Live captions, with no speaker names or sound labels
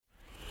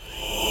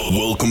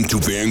Welcome to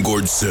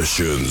Vanguard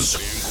Sessions.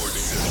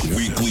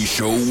 Weekly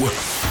show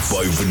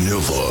by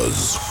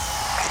Vanillas.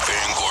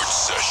 Vanguard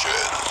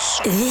Sessions.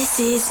 This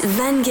is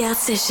Vanguard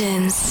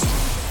Sessions.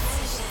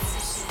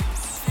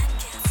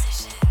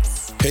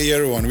 Hey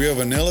everyone, we are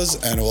Vanillas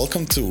and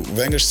welcome to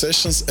Vanguard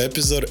Sessions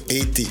episode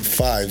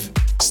 85.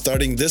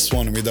 Starting this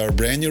one with our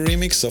brand new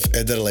remix of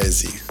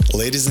Ederlezi.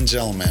 Ladies and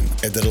gentlemen,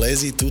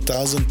 Ederlezi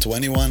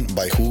 2021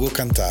 by Hugo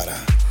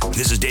Cantara.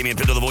 This is Damian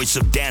Pinto, the voice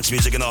of dance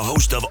music and the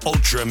host of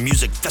Ultra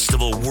Music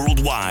Festival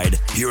Worldwide.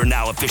 You're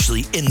now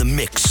officially in the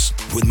mix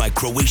with my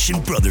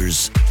Croatian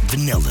brothers,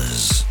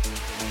 Vanillas.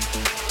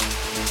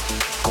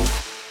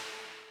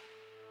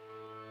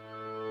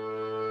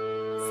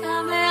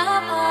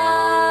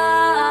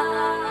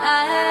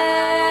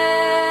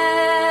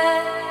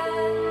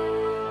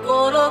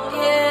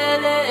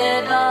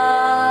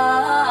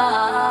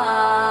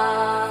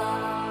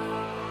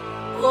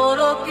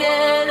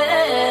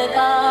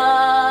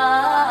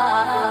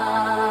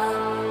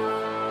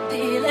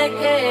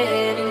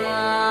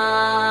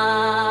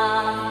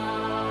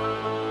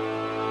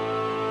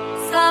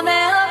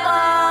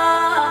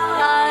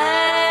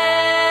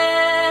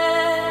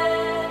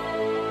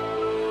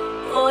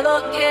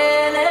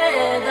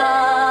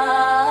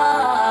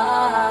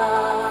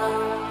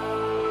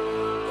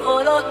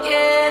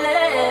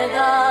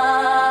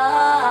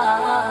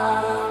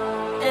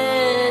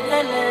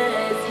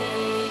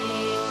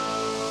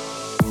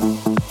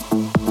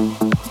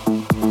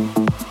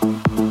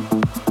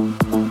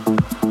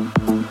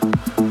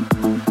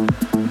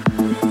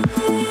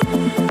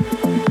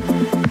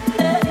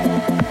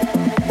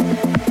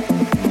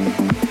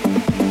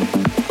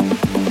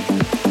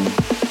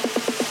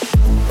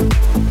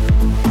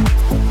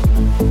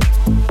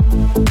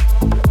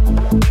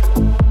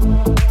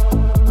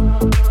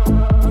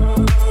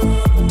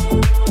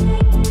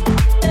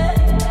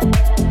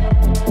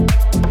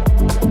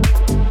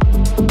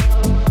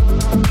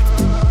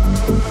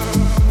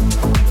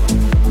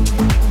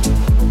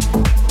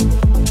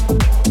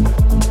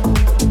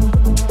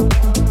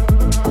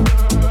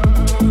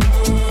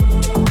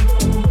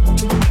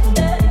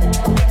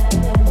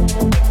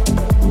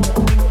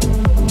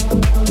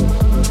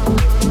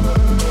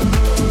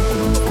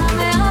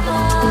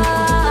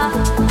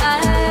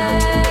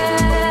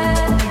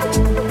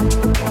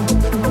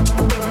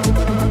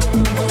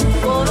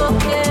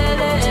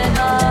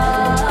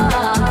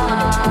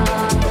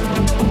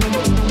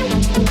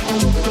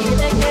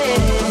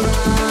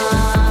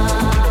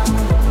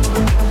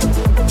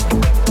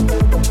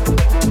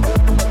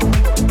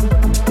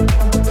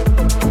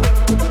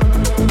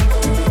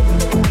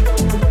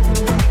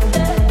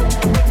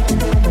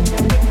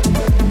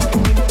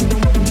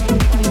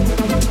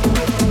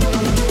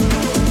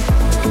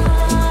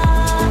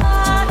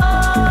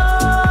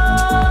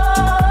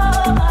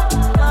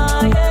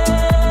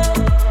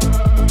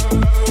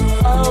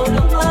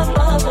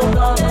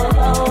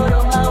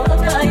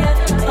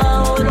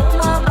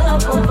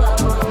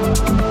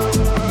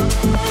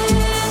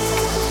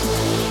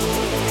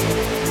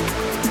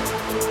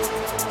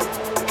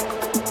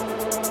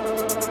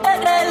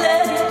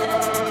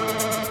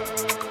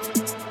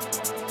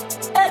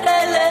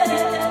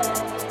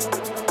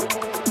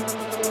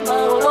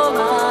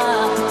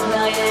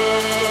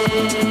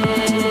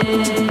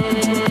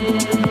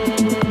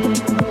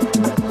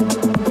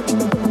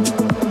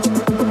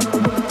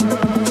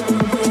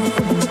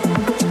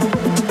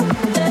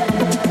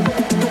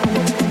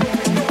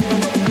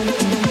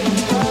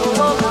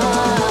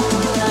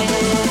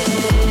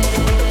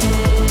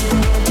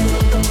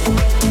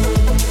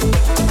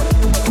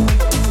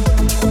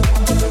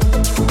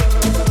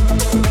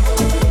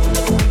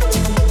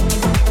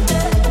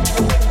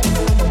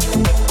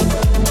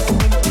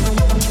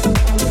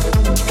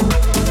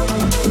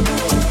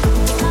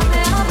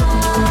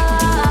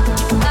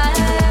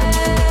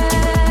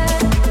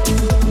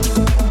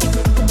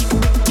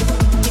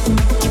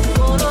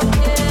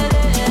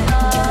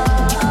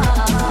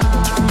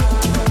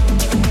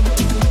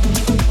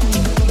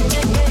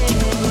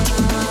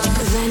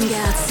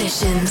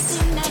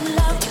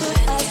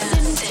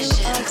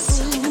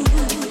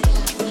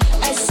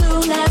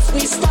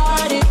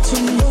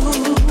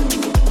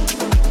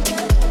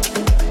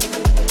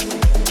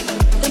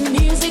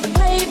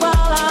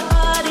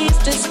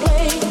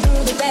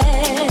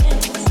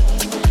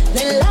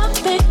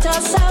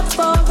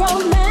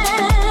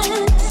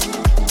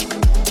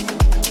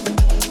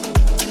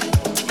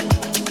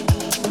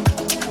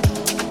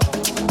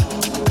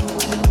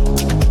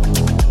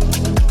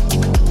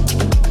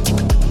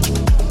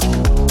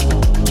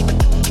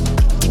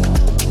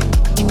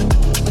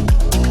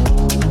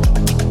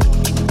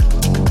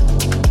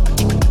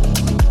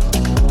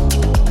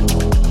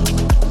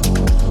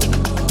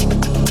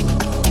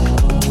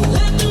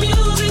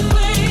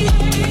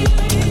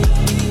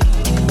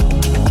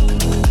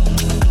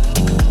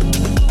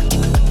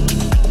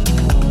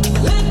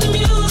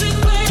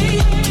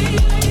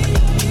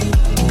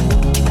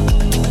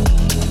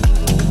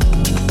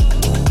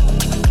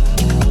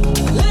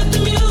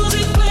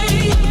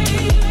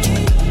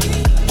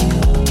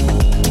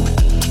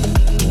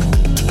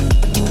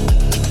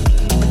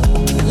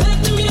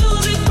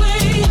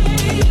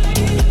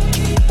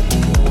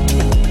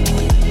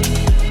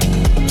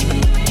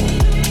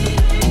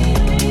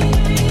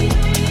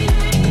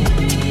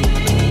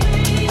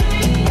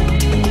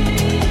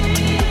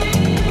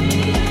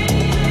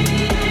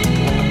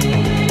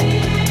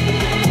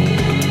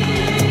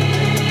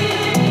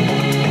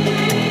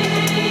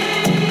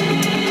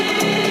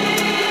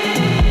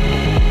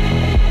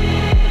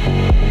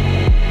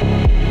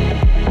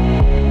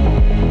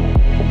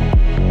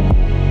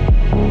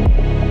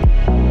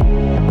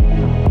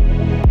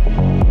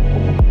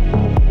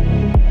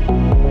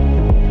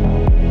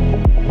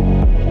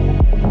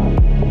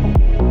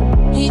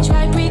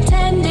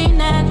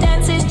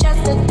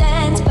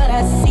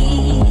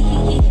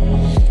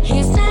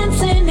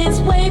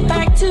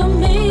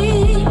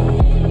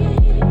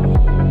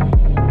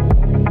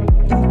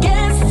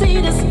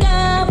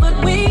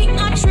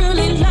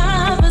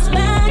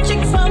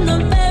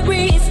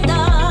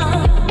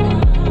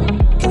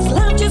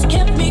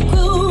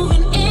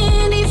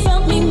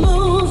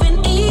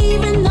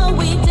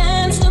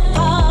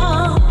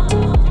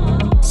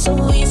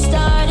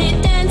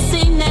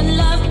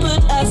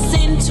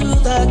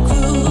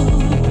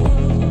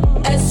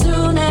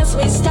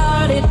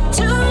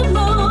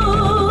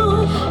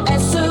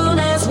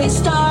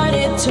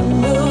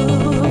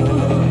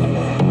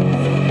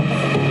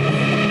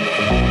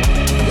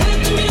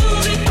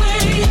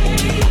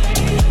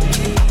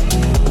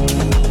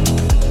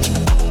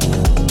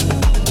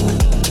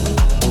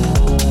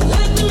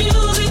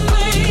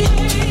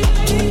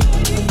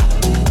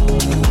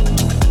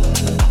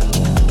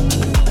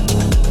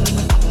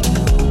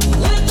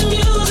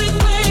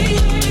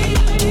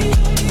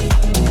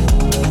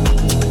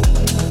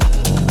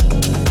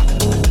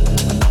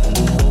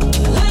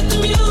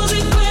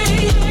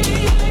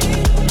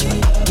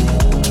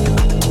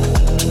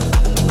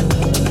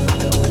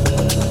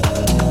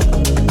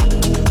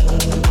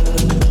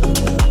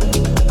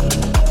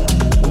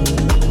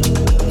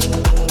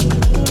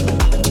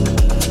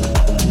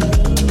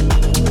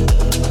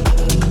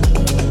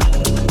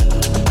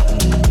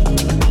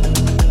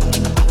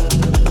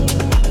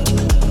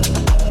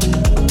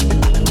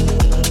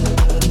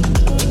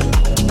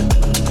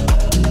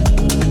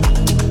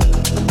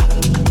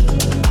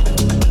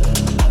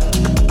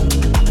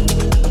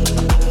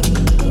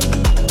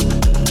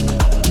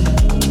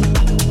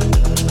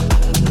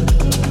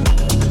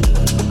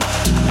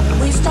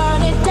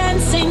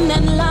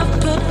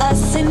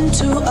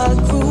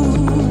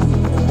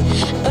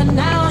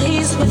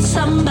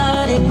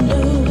 somebody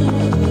new.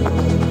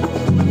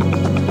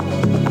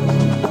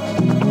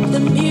 The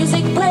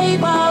music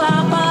played while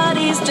our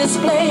bodies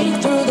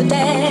displayed through the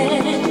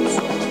dance.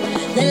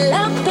 Then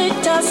love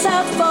picked us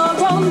up for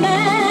romance.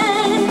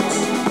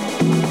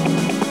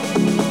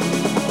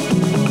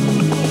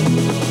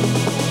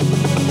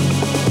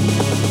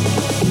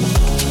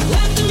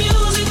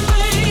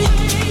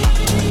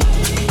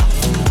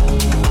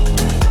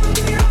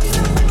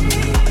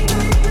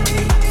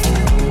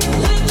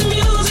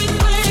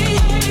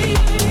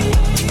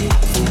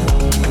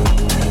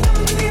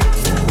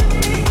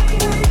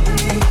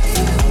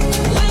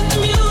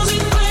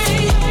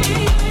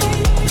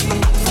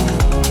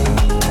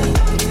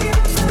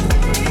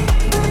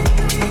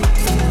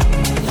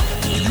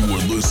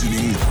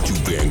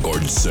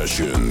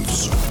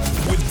 Sessions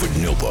with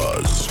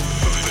Vanillas.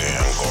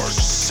 Vanguard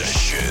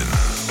Session.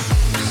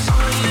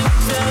 Saw you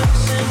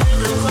dancing in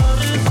a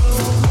crowded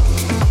room.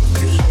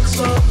 You look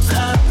so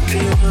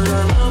happy when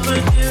I'm not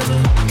with you.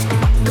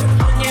 But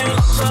when you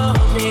saw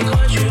me,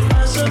 caught you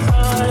by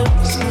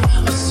surprise.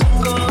 A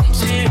single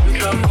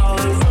teardrop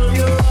falling from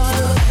your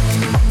eye.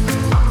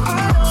 I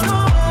don't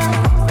know where I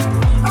run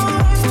away. I'll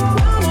make you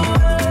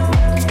cry.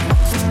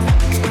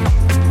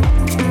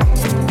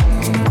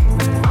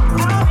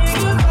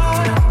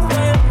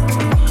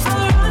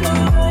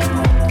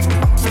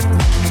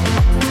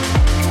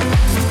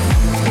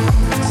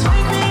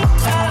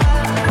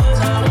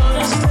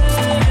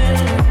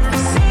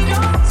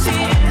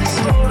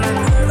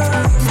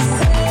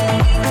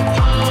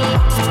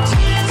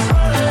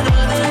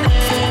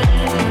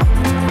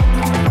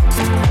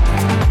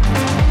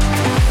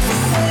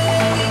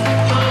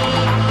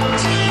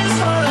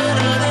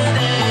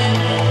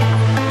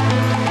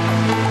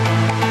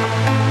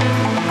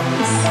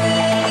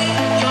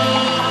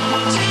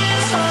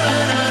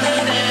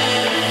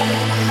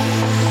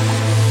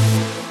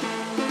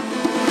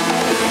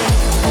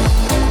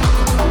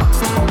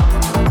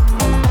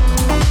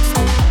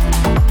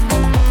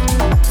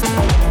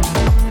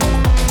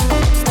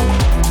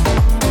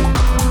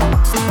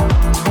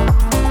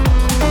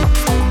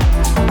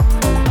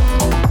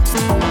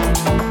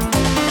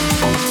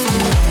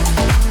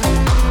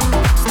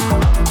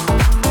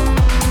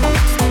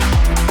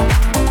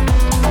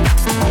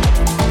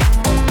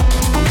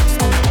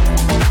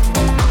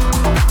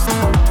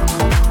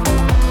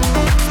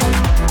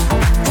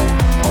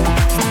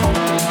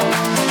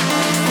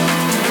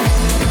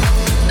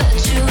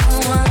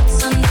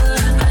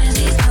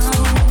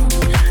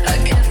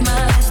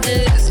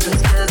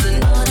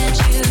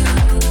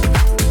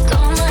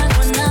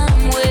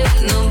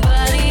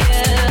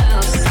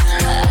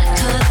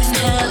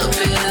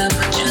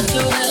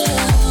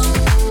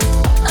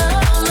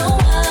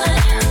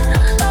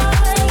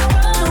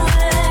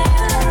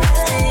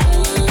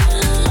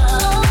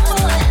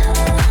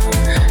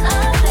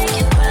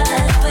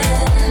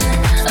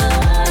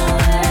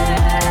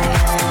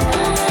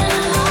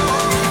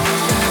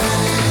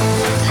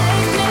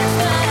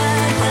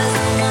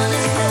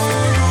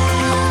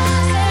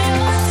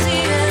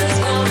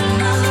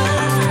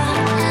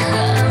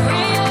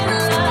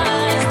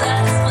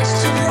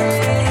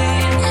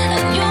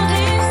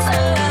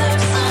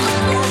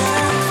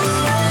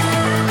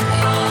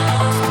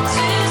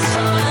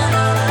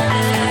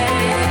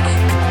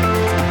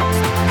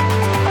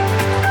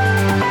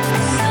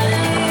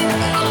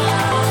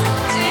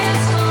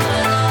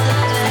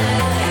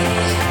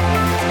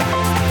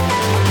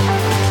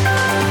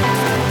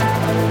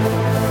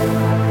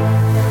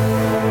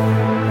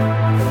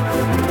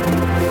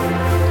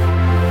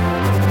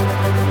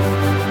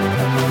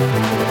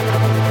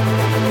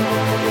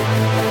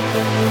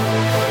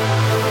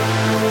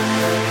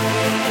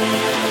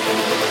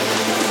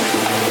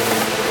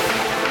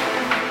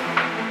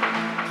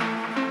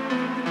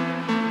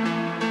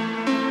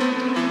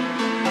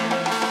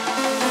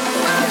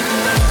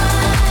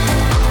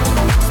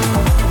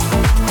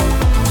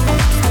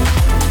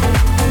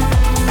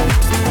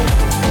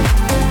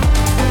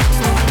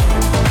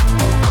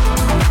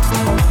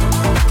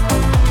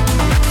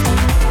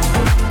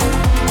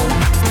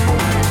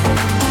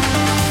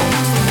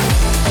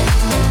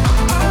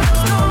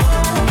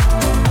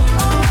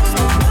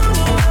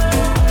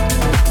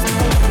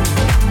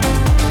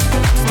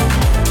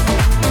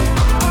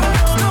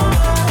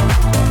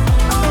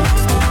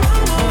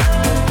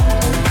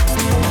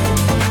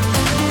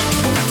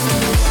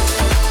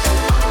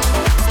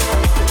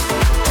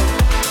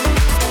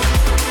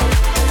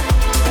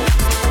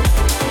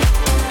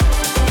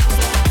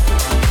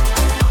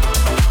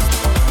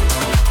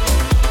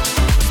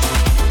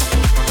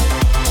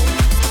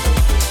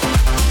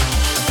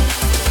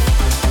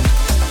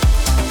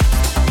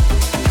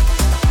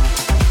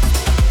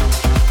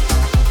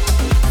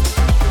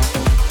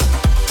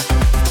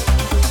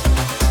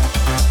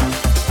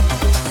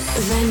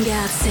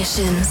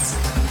 Sessions.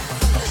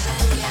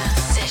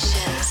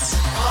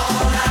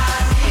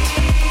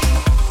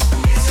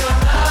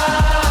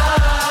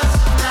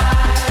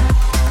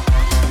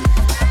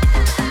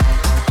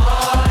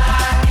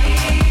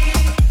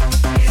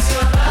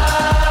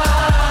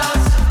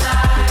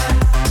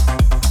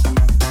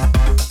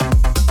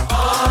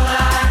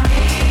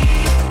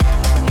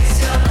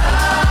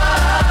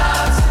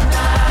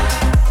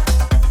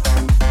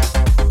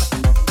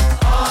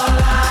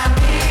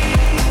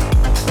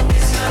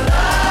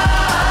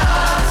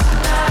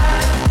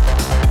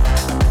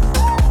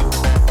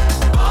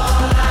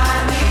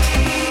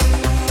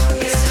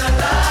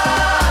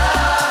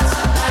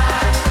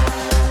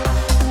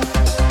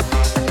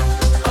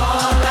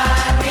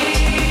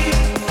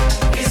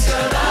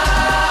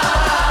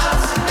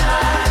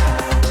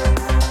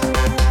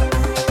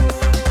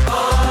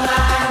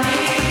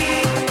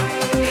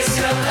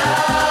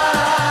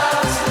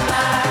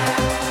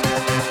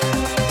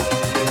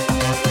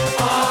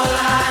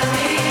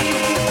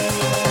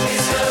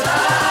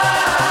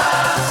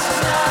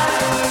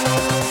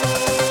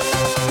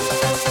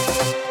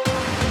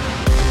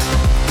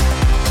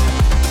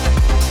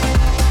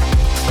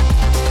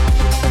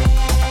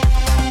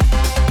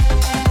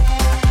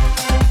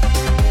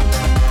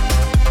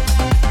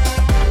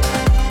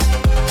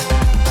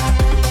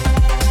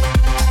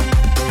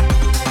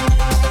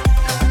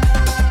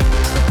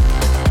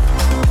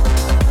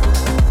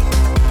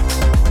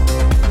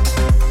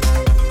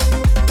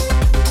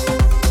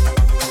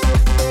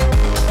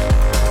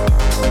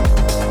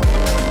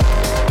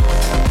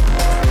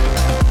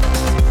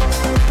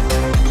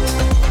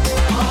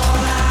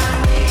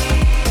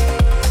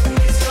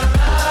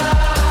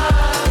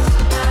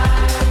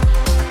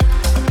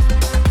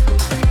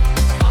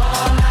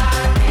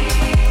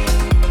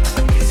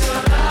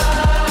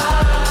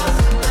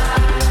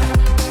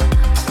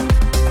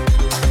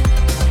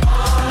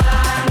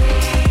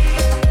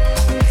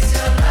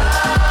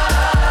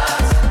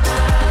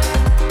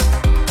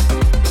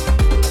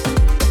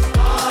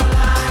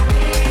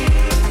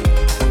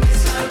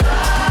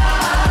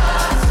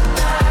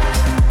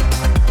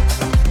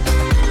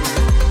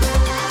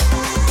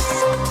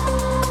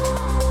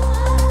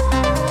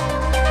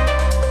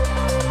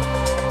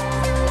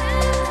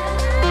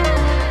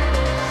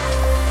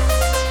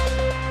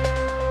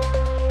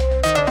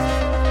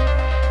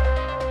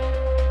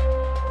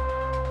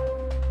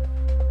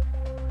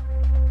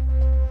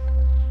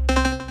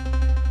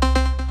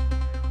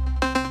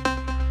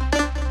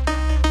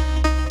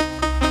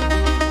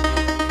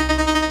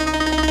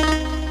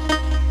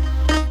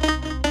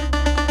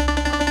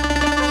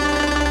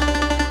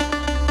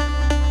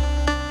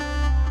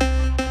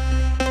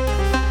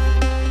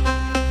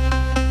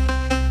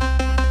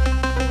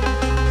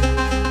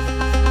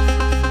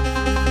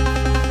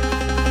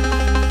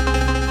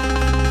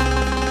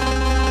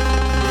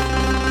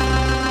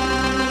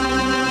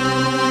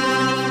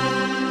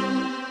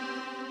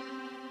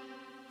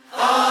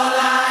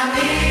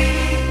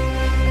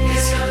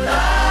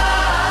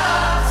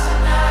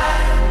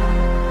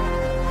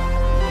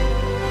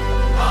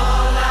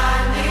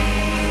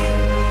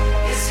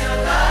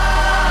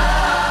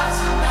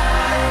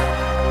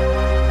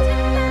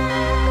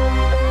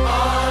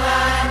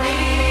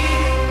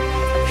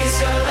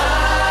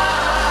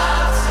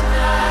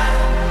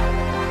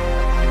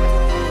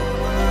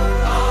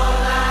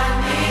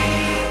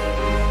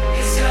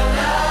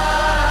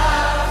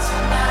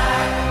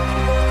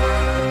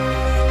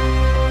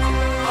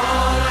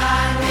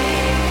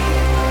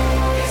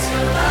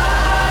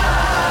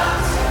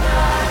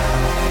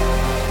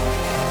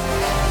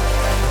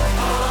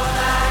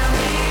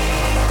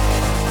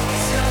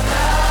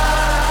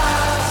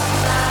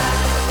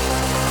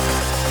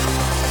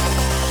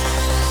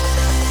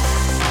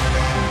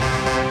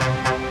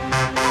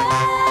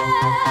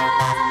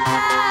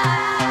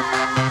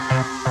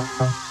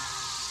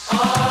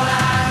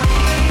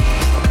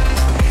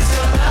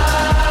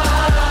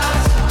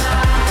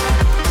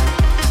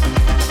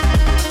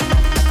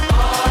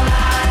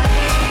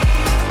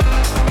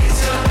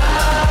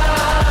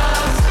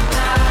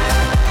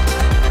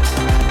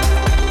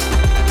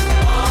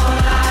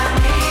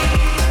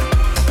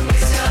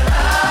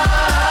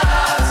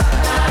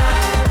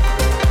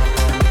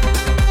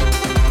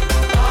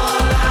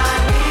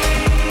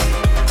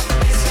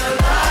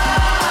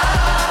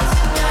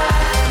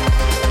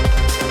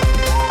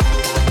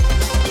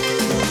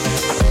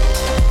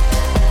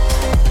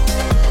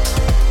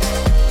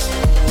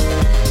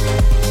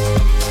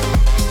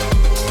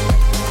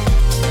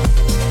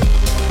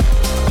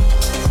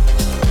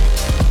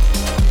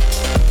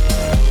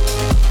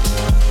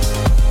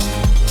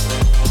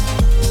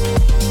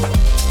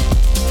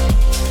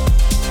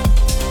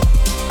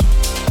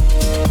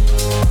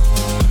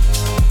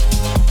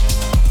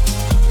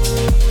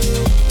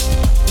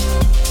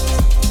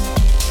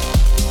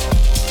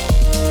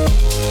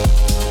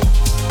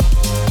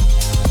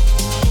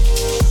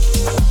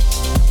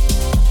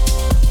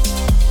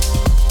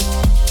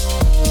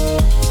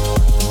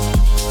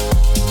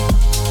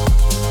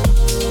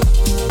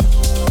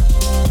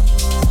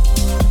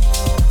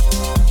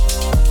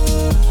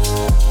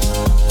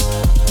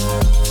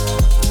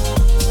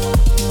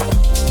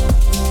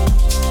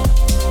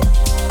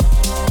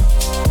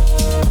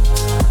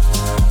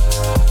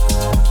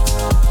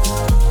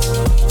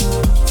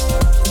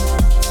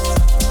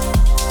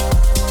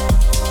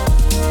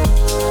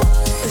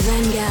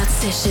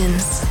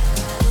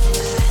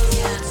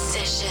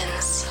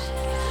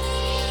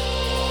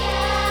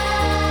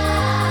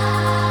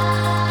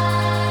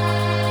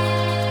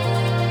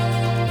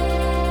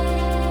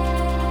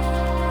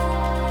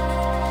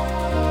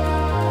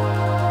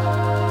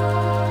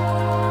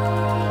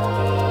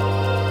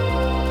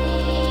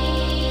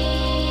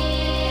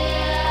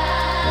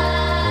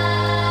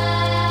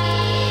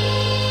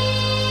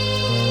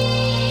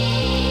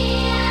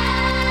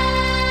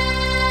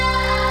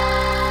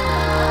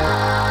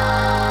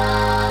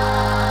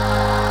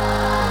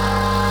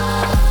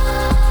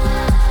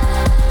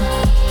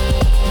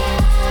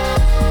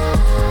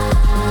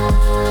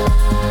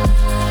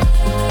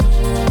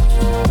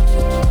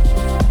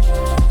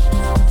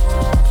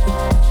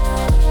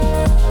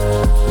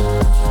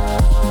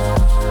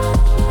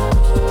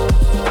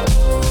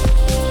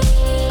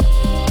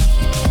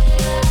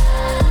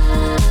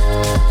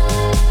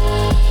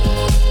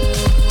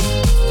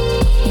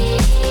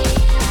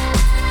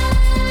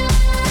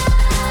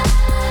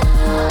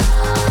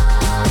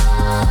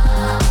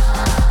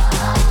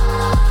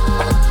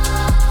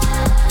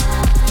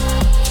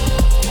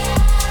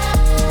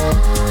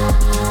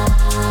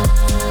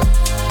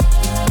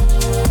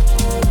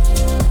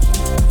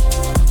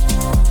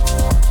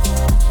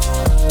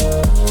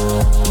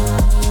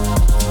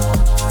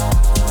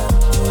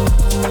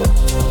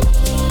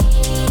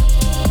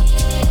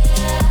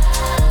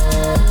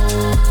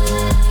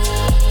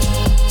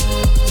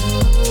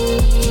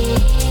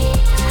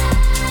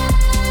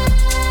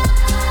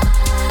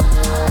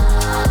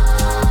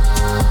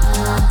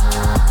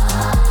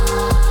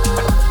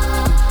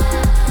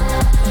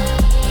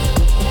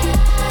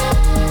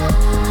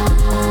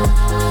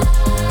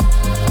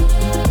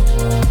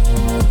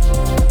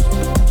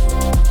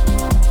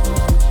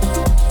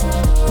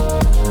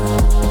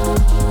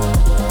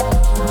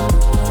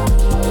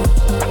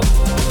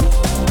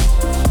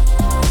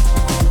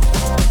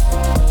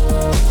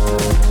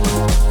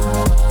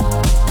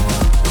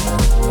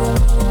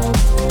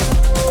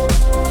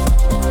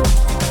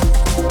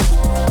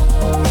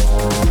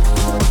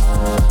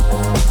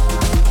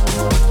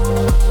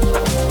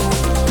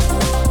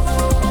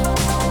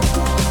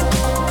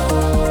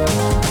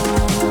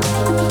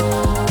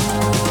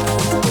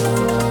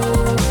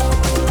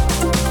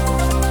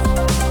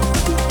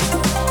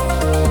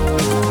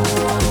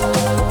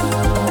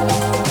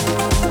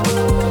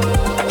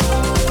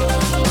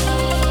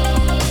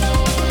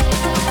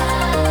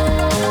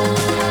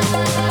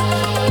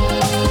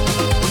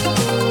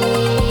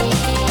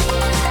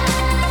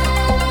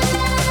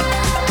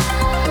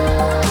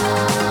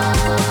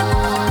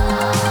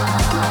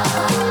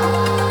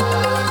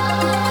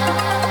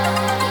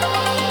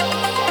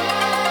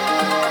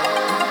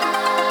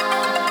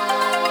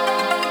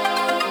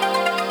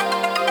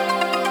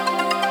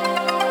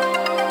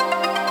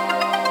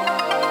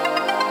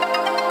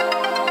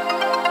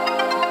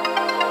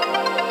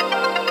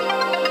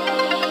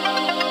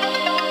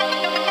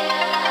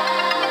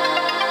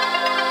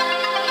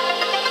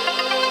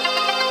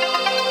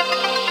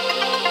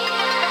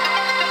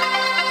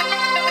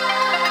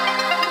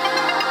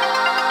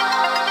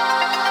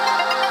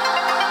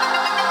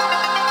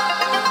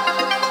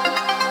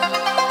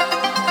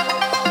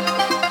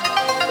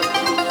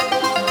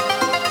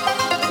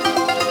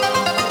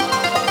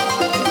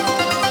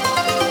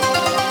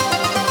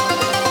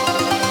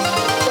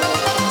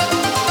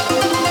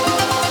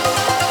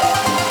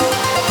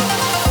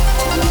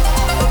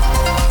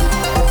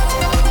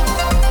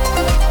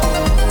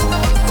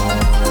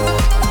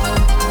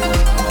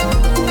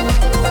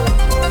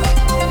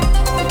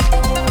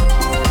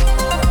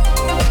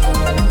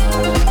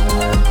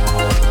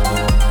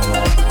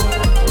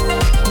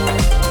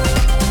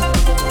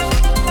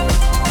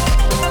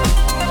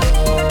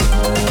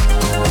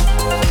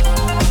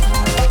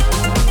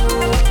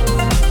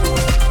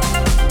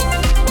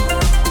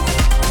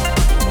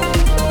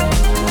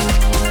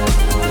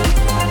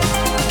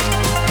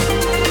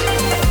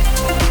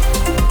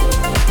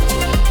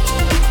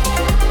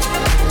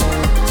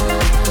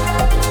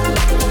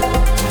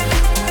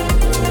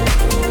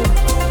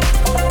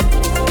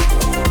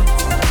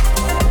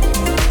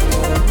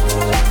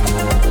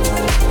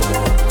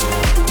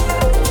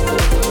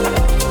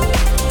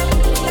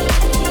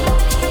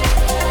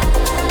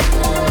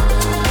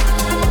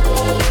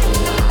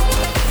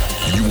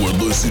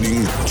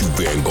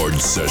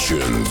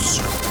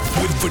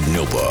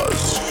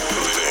 Vanillas.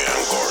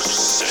 Vanguard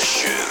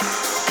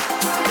Session.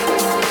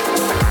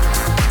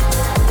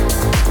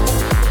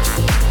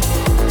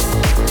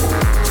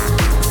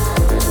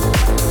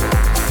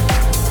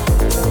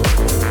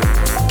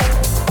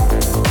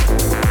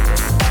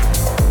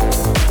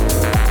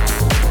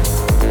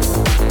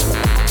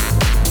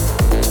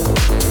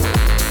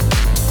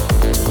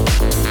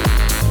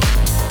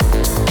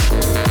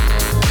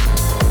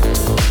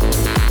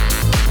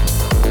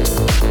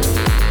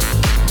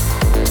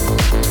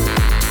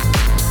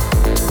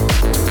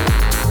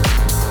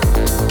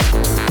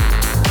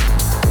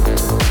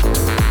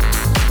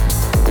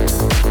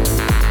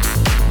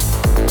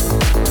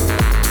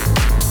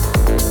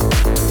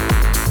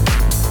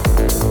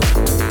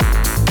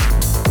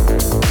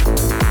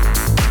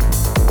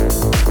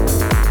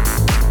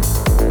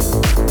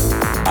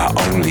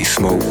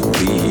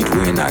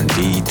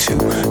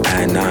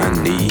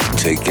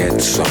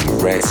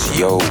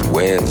 Yo,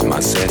 where's my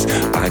sense?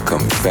 I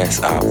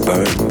confess I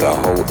burned the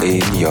hole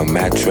in your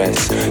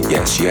mattress.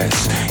 Yes,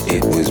 yes,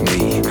 it was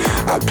me.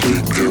 I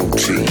plead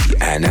guilty,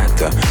 and at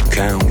the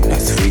count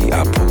of three,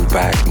 I pull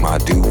back my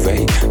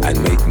duvet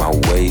and make my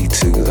way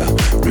to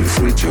the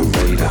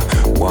refrigerator.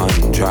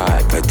 One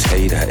dry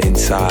potato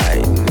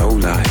inside, no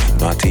lie,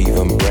 not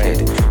even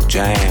bread.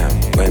 Jam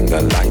when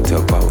the light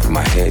above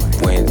my head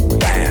went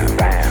bam,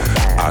 bam.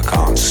 I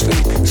can't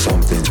sleep,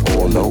 something's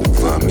all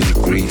over me,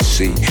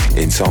 greasy.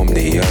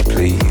 Insomnia,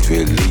 please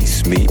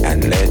release me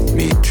and let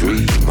me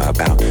dream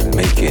about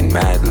making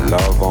mad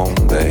love on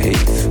the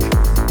heath,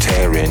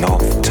 tearing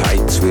off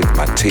tights with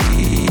my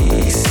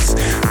teeth.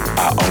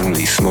 I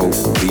only smoke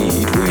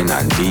weed when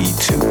I need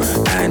to,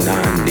 and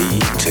I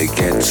need to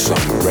get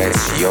some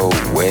rest. Yo,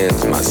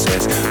 where's my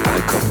sense? I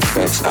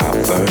confess I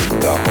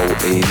burned the hole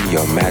in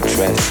your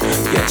mattress.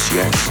 Yes,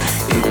 yes,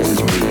 it was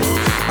me.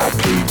 I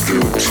plead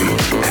guilty,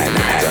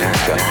 and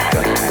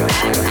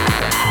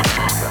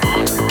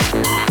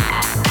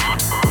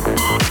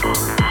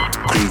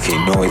creaky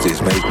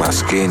noises make my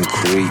skin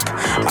creep.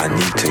 I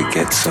need to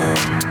get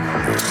some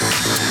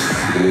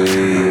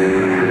sleep.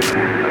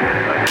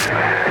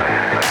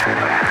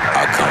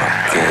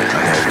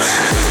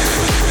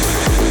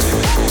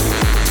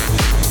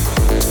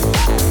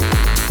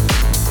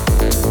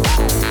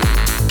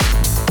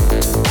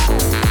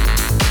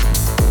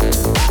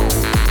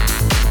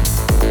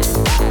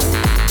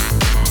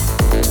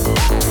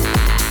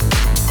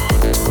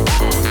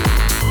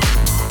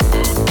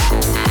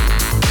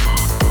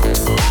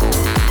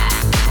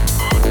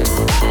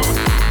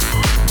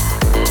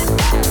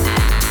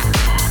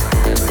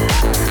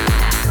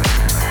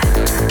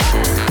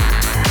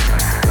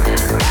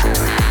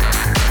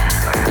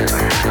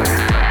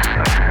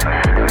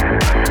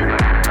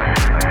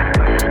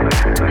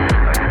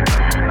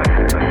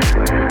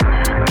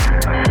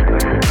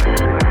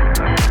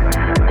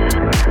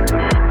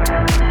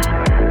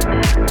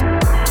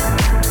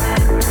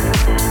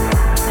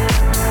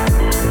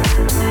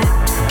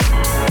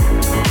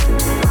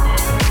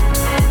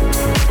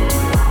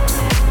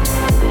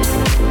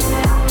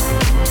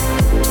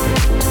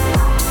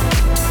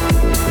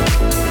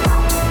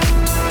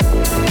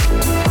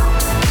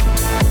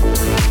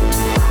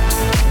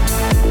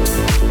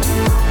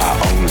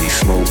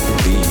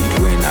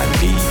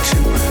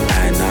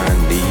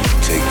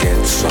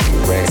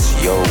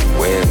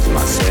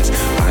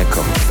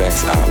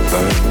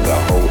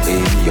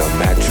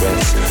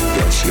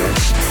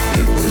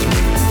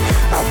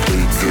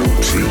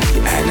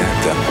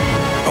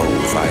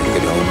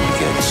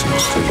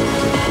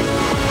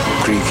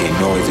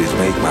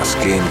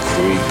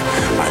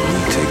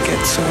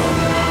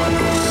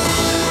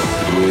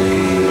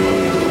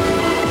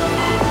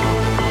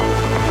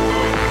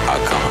 I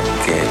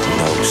can't get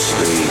no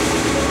sleep.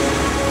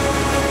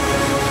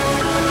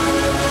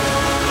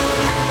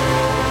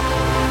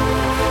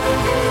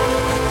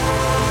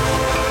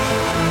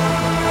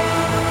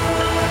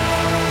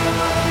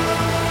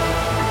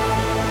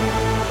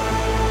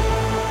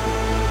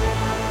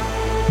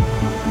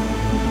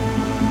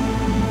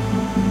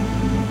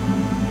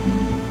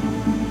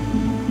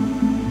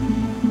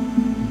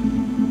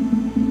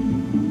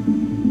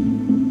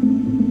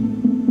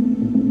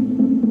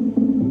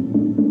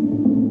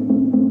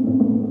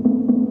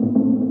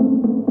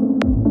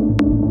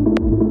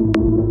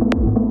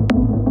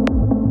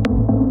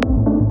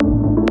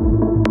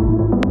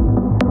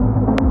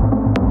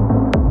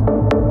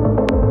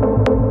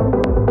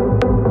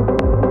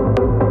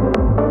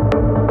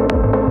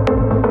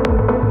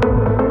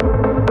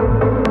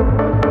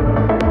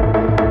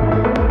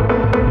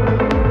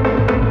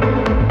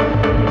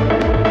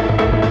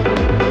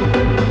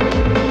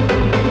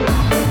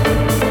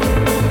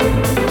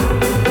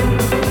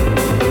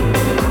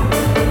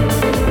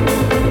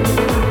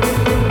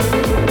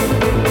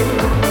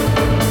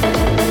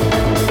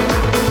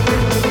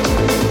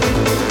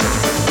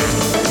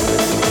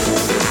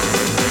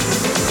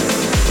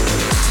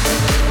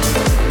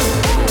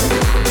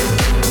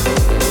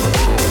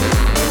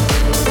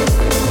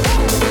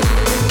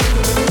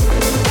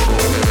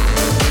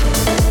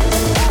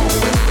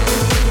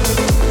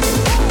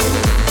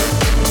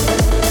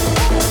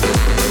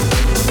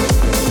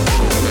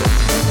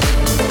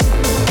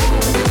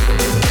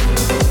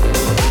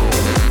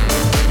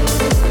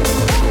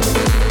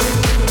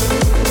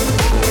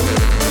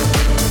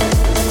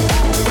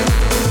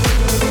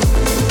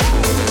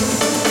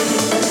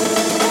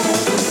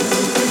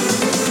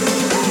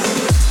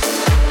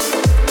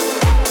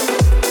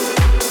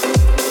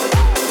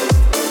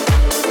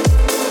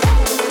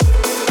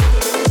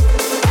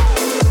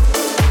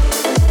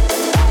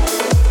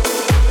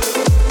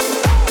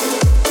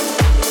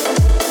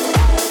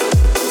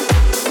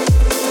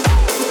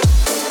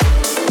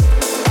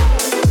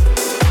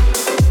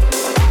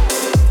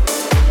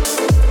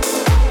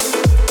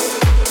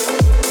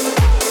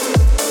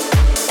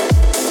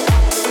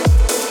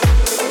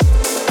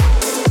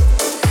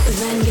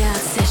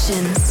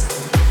 Sessions.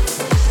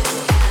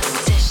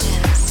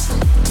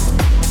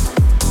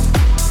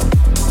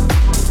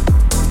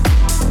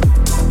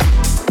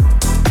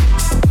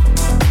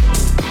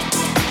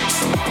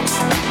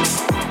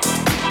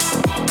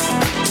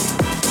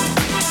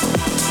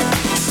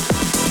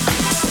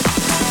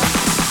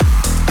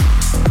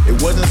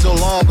 Wasn't so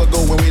long ago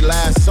when we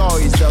last saw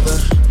each other,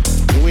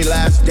 when we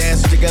last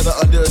danced together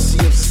under a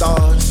sea of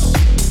stars.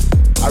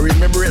 I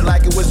remember it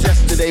like it was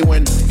yesterday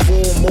when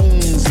full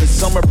moons and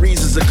summer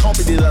breezes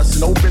accompanied us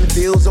in open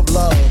fields of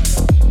love.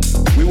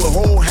 We would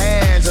hold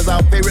hands as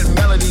our favorite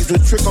melodies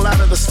would trickle out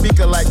of the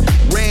speaker like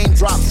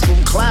raindrops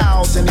from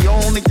clouds, and the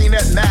only thing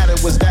that mattered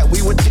was that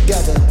we were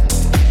together.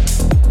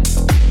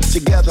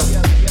 Together.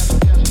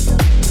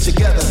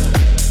 Together.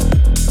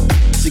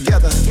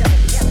 Together.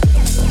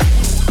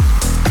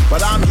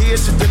 But I'm here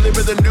to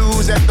deliver the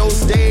news that those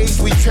days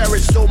we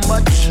cherish so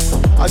much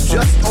are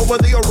just over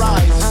the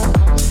horizon.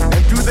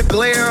 And through the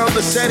glare of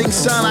the setting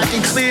sun, I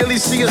can clearly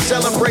see a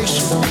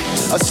celebration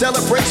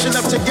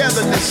of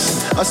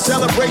togetherness, a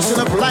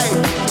celebration of life.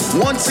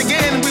 Once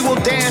again, we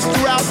will dance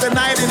throughout the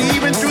night and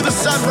even through the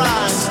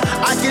sunrise.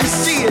 I can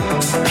see it.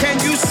 Can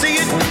you see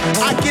it?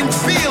 I can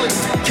feel it.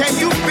 Can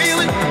you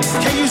feel it?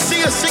 Can you see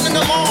us singing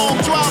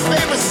along to our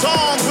favorite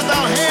songs with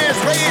our hands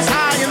raised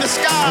high in the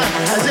sky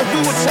as if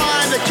we were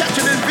trying to catch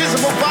an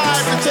invisible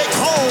vibe to take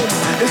home?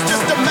 It's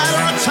just a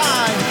matter of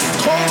time.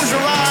 Close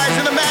your eyes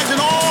and imagine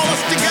all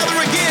us together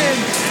again.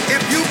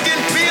 If you can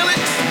feel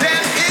it,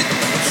 then it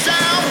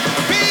shall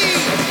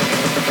be.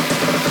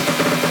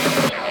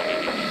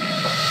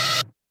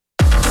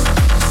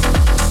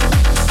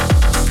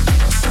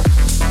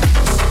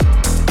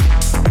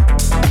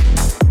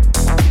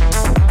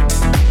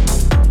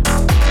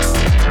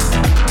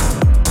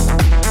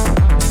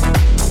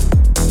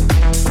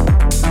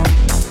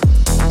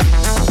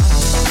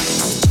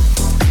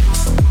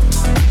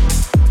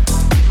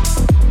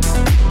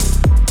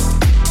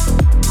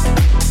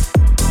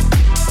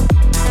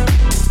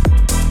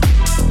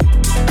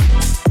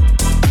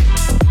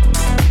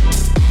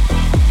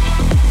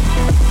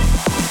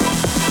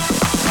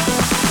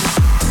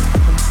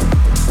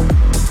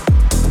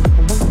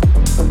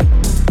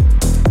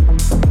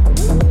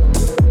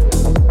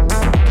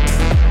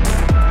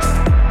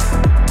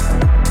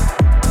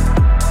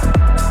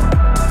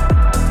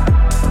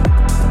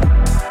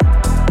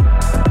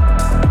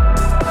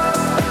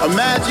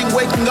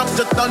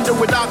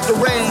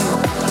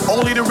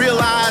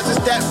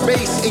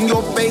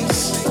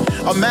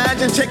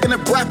 Imagine taking a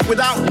breath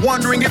without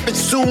wondering if it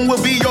soon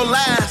will be your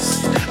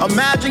last.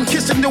 Imagine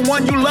kissing the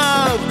one you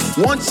love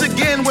once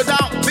again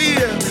without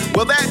fear.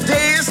 Well, that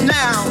day is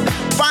now.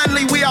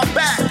 Finally, we are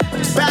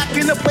back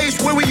in the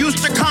place where we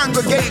used to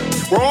congregate.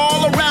 Where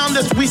all around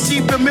us we see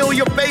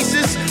familiar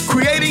faces,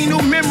 creating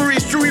new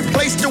memories to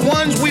replace the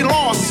ones we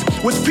lost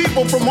with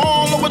people from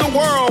all over the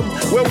world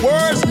where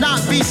words not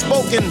be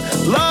spoken.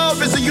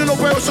 Love is a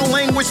universal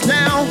language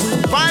now.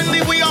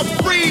 Finally, we are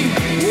free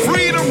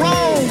to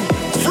roam.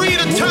 Free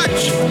to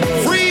touch,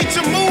 free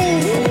to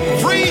move,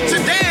 free to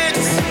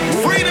dance,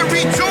 free to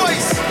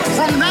rejoice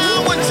from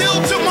now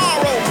until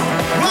tomorrow.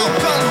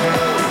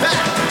 Welcome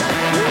back.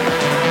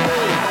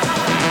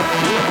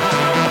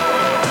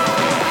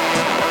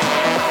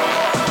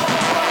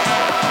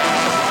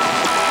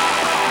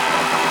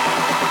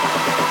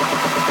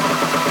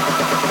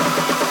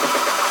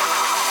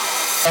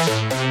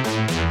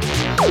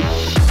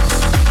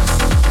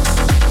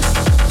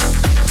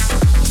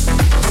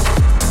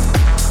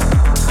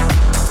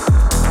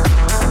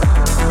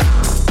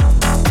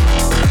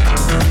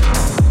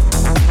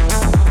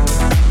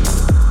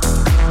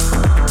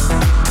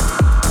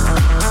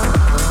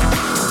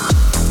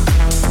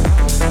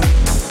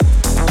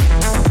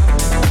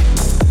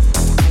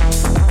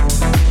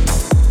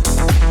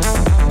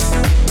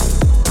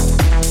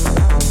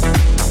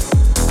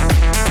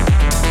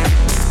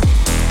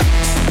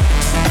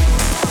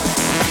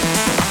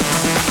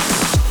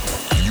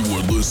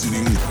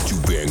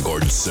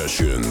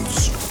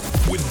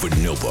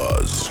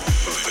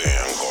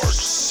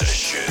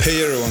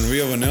 Hey everyone,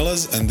 we are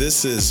Vanillas and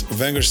this is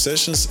Vanguard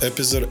Sessions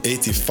episode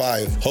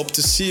 85. Hope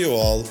to see you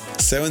all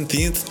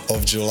 17th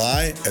of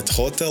July at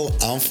Hotel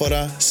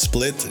Amphora,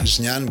 Split,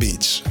 Žnjan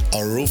Beach,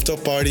 our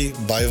rooftop party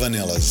by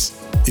Vanillas.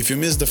 If you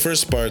missed the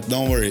first part,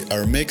 don't worry,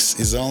 our mix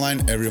is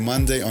online every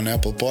Monday on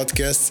Apple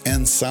Podcasts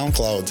and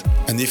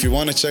SoundCloud. And if you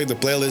want to check the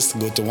playlist,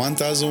 go to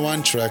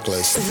 1001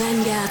 Tracklist.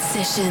 Vanguard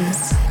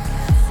Sessions.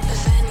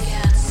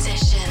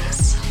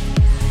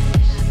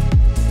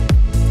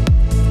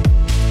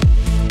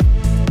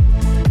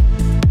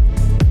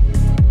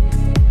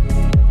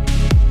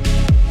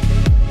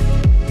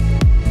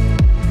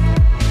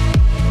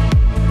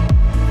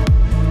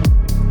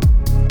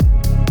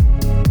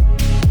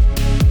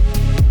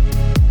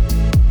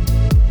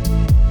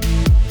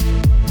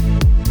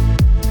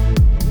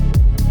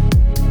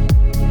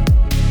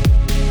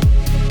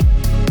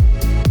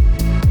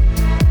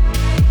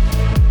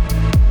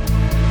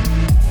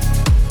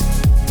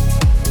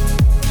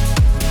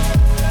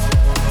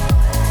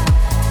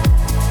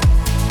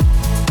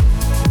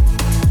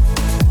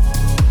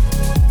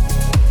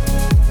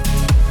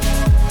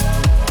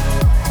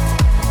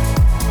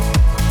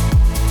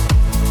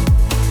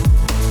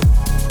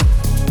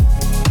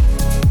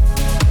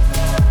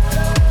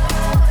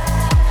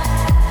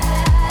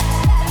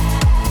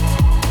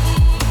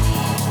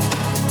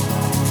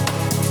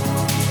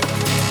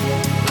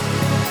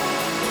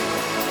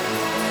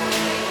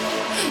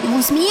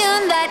 was me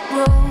on that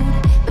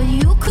road, but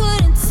you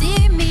couldn't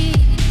see me.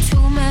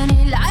 Too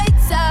many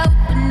lights out,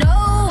 but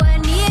no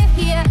one near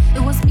here.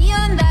 It was me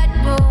on that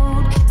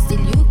road,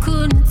 still you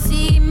couldn't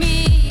see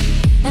me.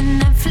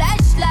 And then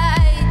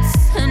flashlights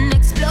and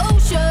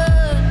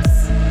explosions,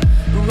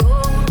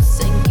 roads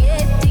and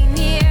getting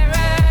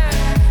nearer.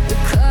 We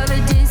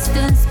cover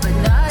distance, but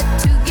not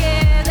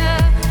together.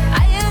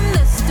 I am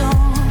the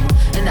storm,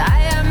 and I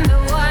am the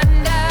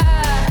wonder.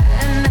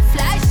 And the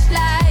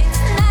flashlights,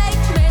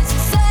 nightmares,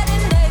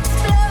 sudden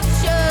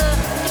explosion.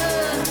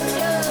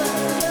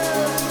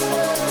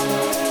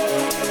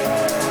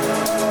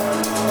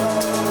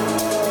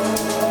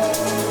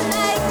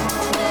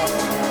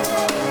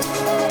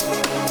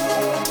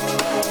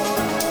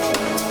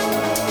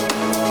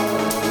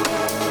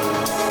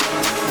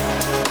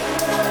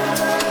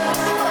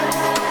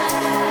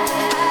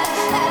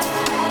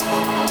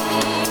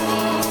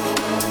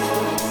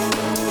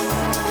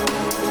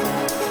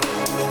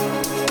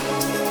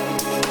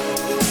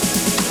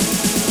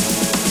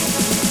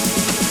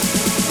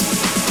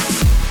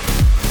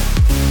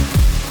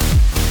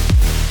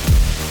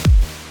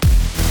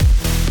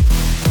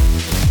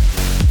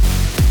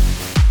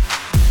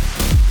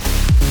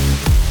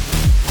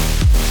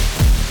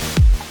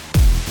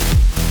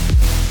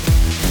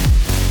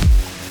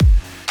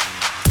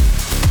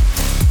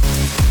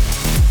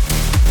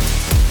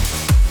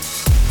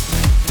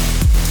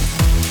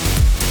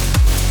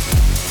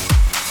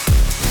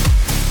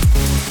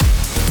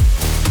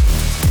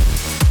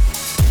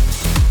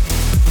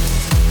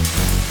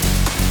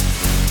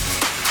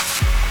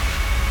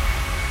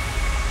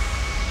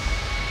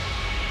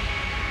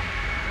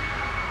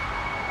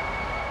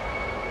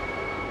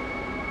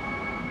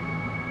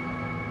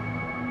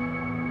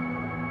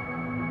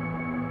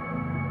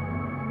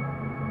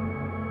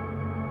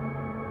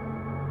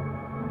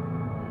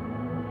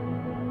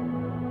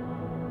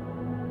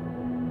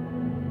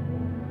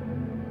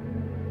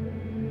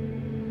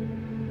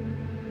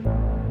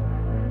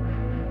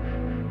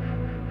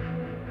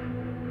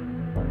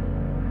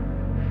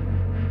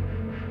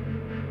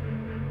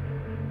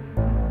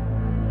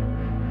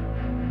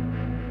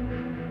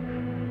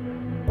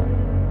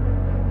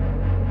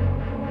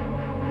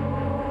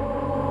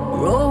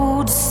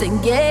 Roads and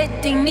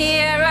getting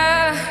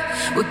nearer.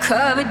 We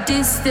cover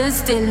distance,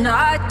 still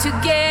not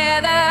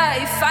together.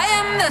 If I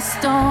am the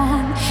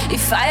storm,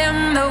 if I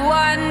am the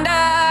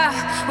wonder,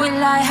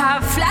 will I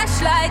have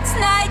flashlights,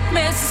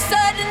 nightmares,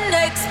 sudden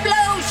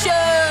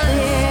explosion?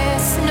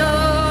 There's no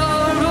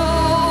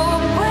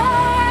room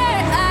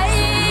where I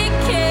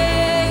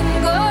can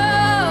go,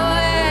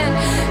 and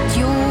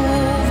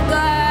you've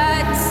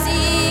got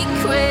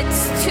secrets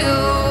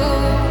too.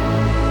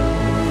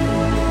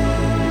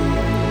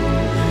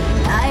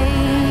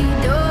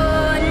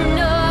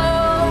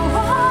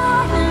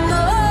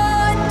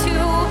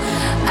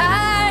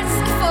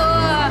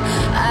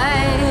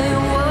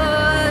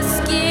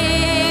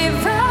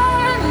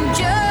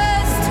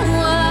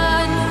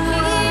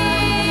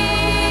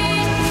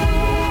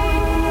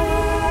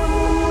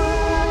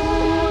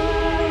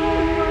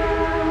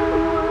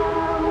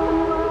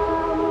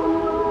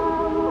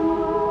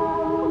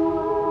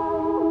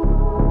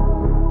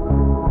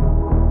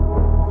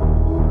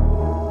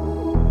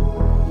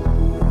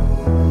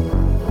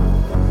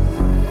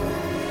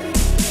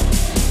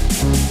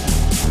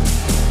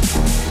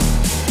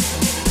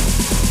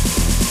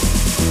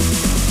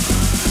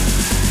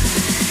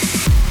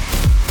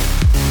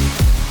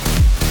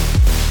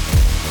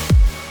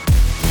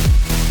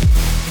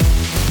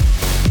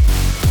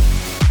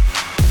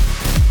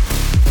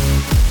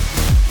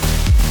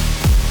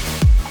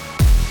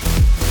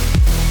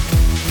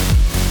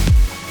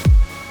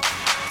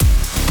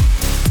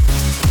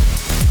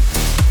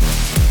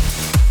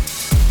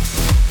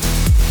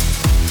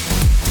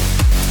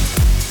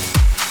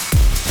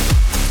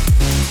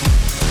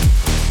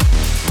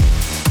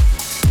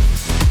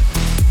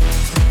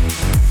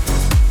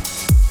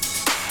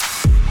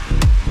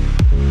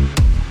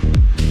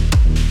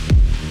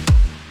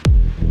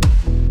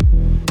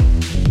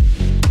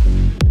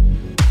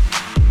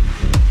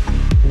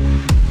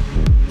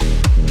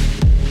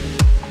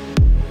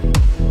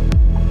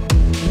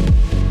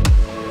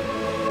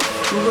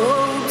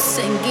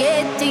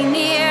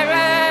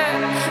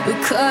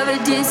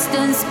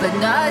 Distance, but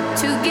not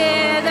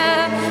together.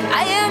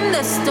 I am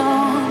the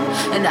storm,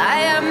 and I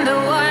am the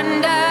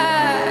wonder.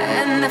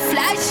 And the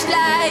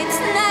flashlights,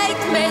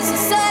 nightmares, a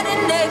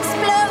sudden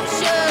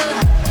explosion.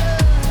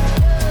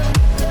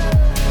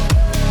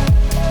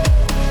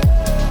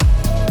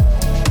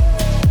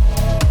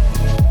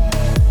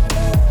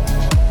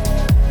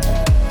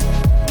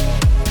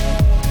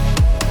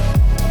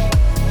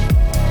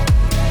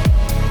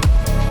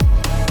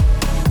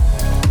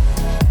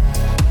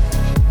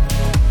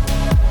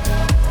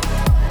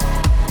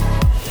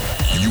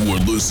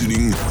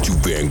 Listening to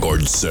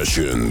Vanguard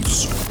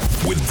Sessions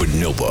with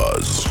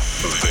Vanillas.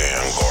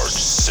 Vanguard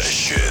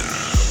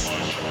Sessions.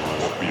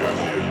 What we are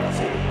here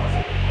for.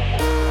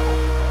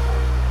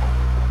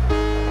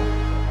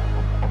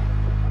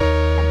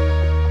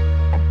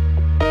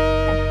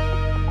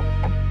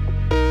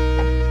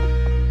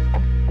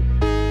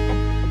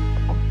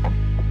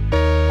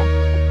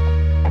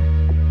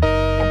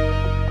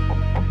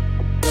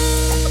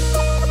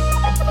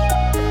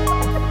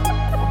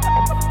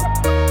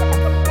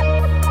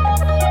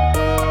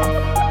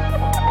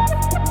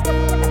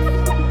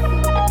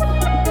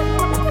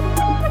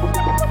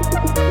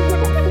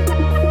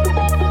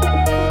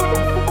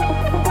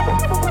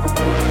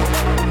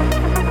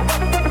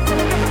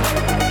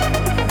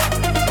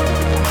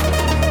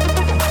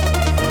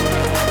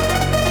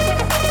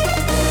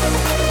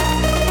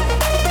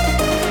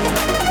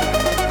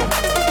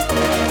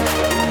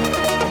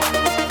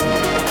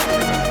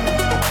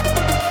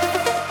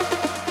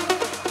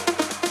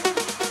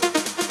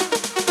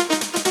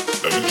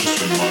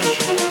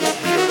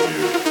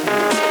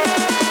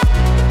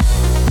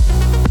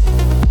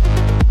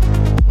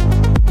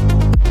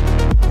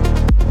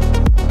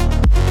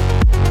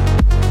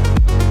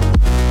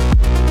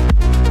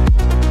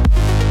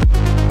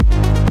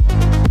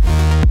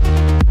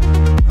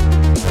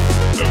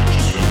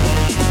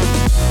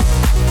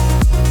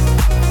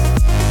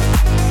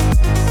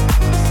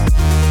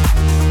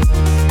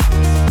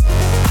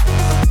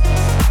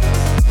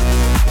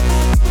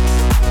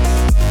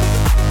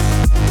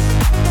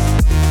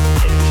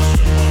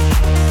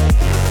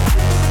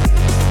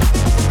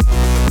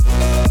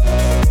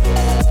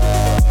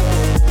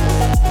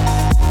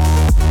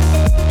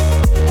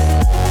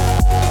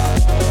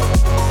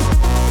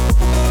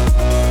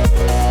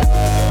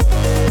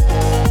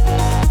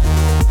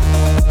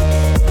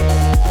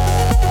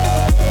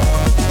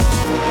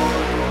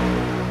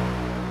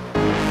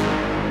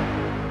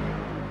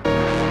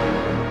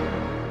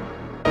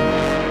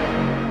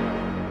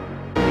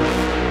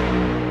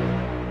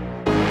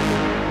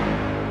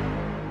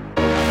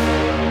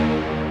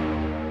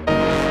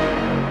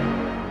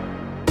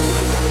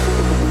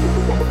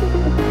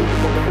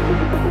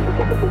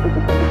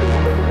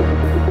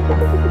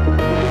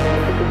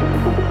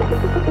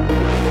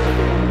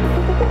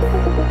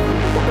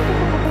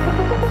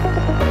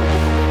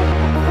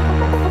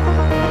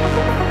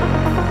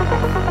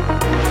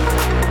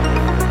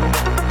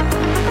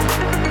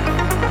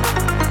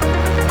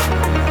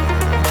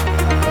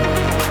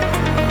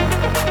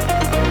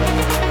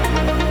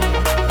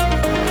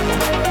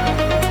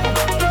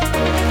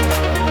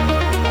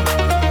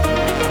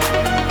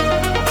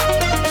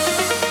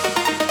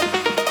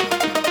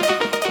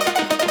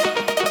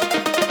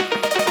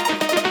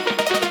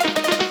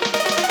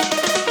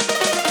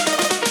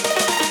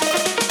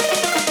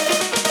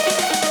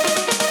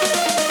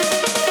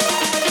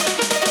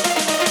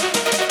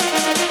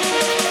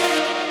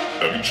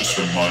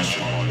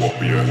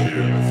 we are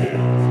here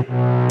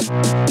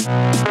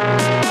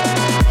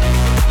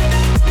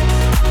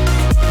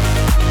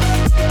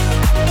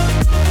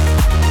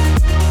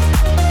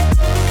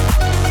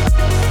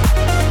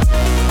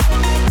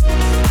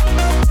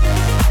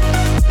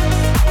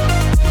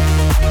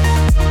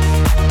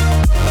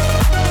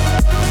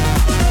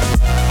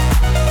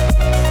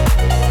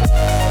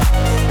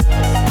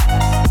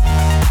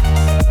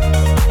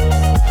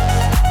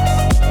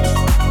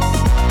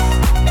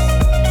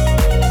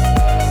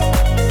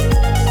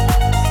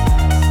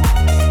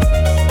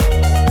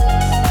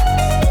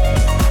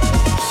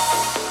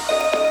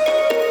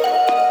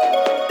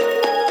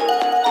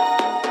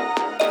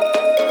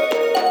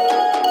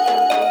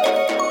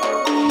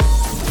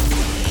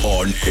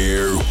on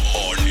air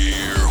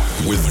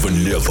with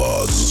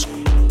Vanillas.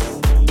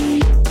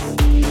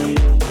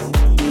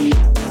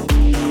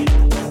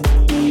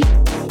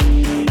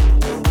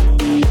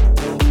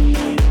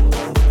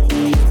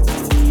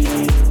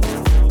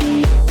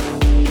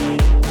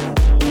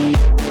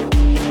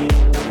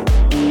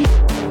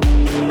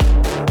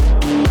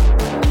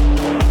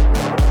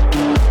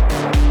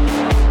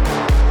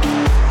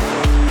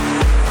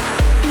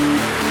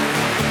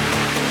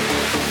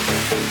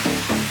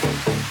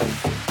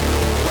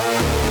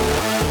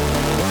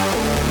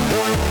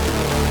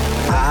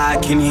 I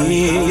can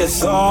hear your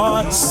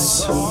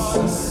thoughts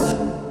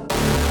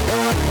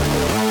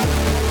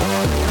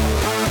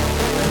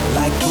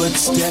like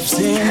footsteps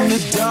in the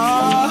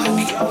dark.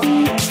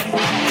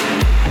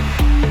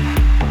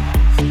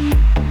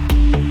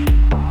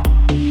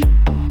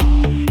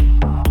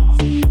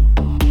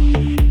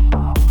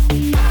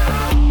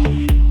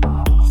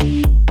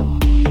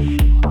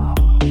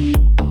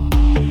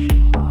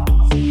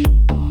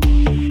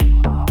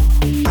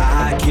 I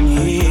can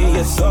hear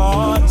your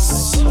thoughts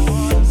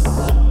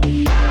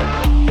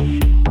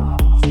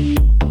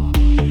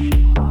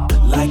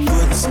like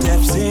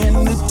footsteps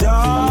in the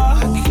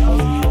dark.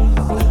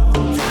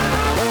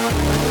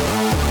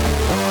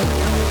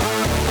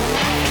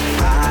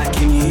 I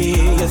can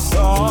hear your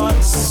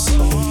thoughts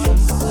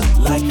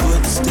like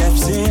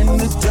footsteps in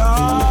the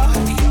dark.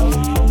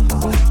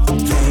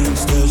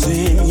 Gangsters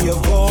in your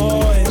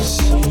voice,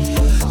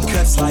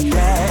 cuts like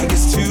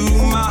daggers to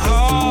my heart.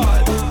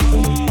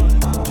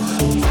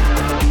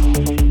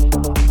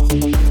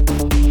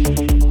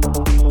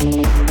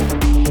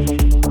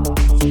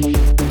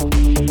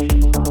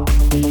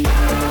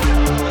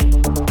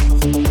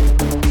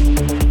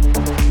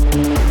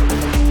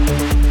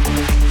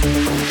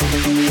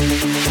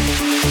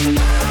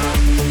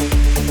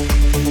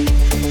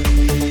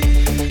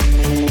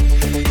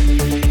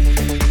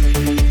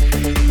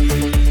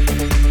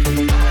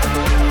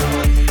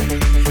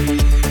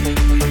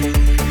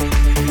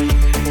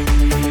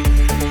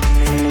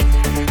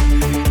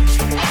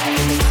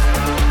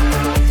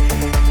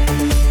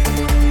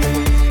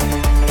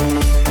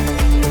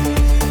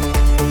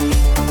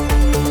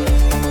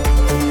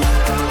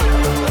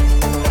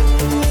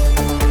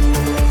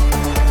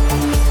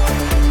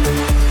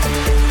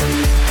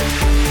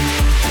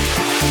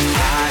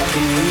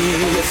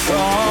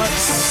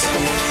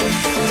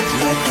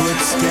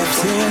 Footsteps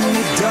in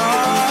the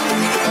dark,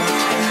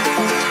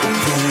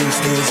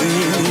 gangsters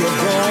in your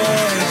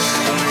voice,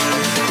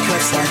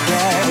 cuts like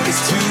daggers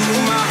to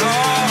my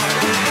heart.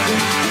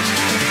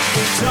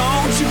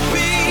 Don't you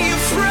be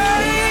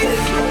afraid,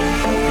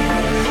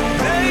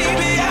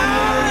 baby,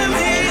 I'm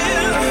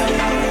here.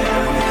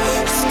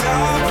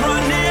 Stop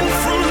running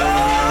from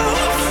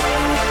love,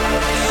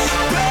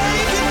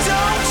 baby,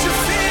 don't you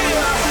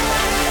fear.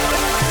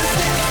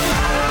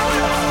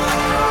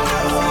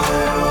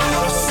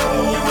 So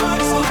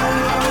much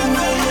louder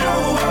than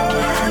your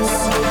words,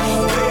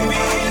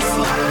 baby, it's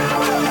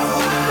loud.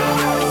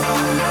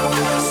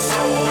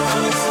 So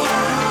much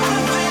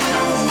louder than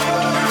your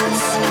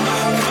words,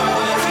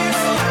 'cause it's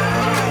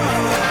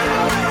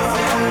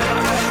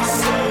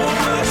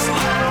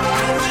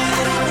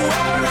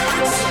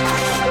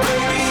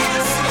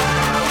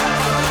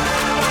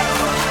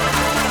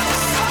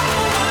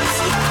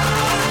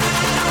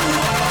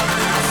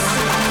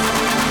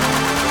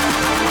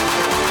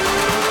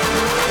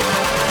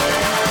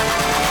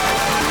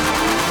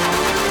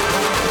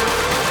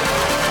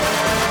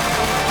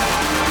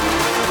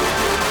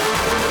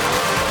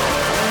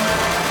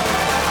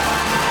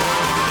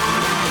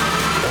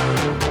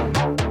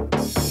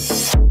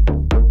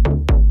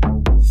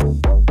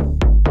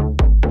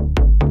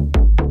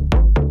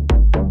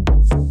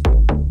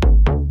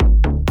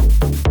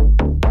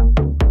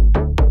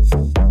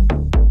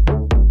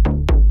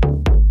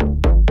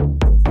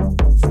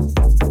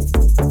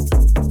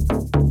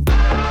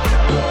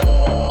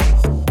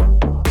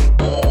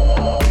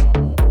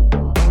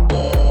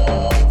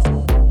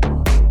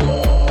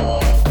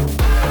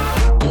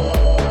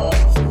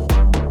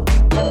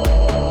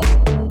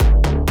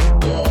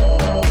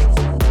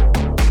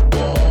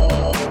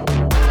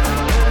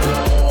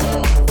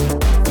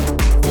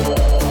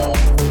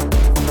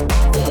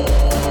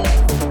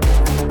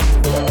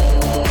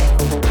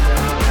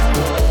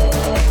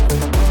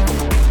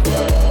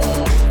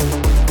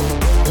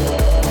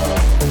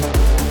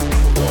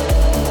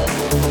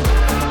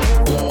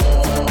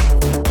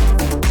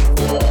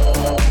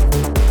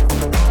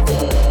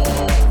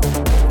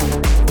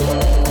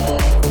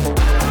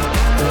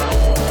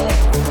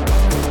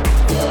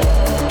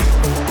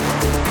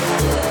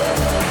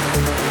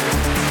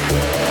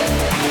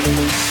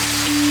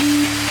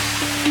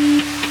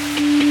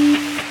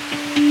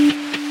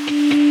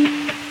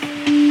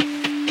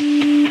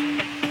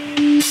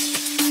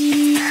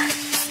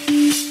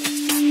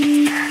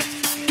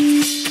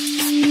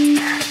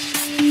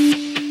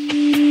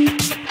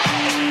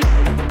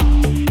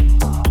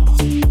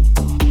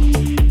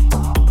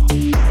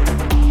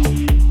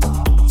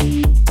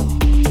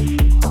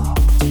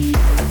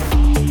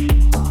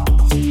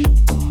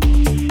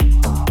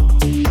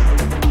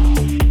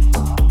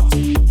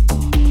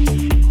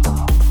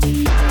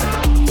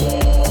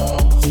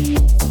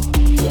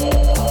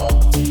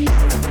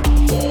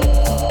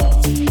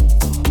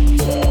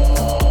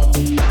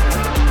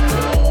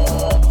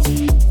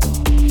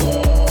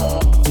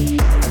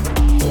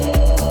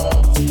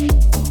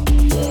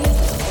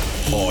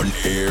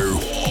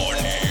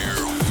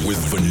with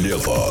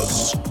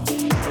Vanillas.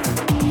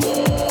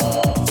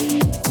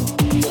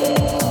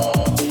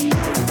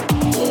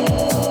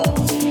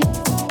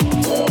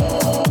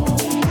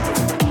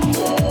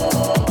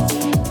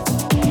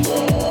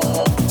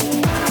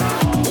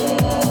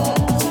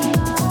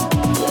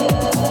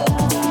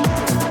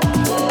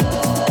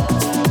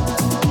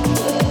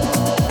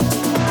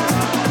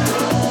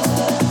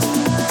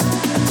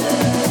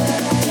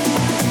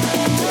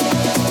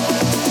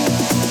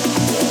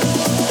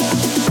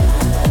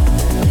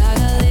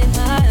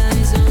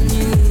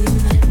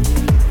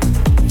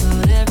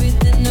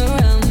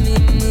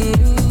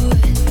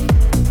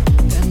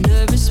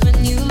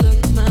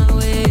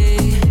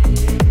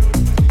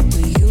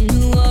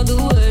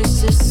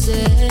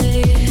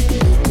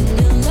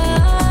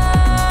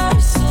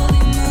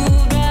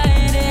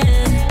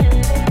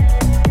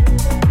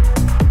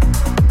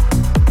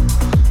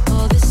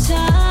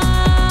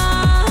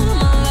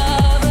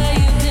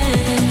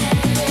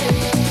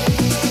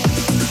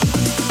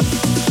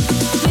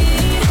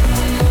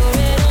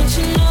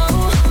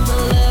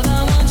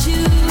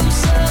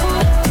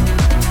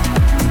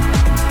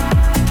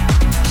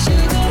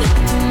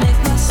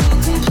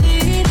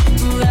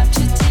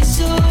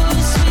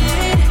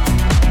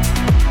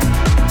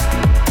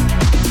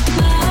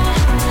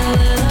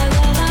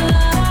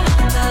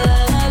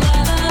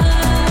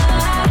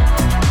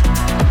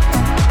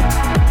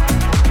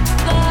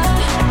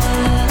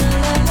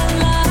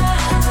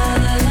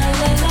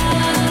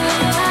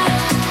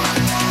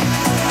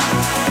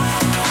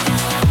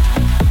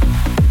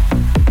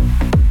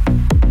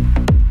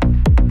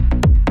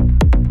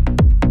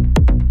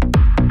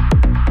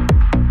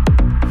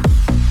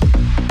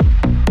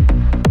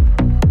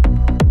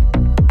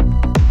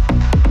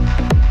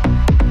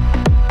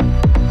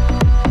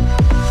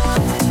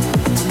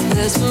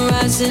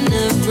 in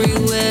every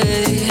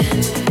way.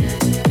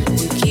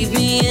 You keep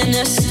me in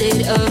a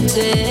state of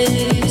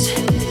daze.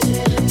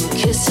 Your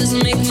kisses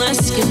make my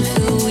skin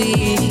feel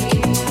weak.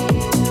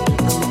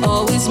 I'm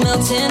always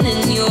melting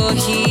in your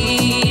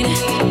heat.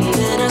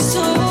 And I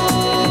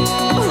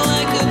soar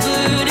like a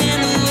bird in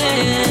the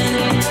wind.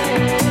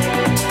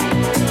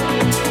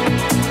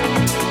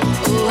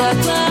 Oh, I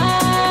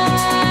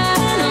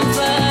glide, I'm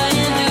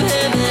flying through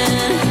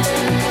heaven.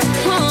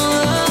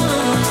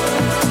 Oh,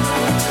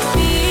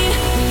 be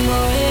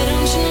more,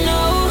 don't you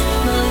know?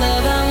 My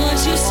love, I want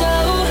you so.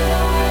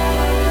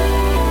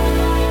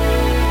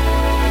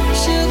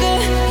 Sugar,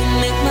 you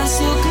make my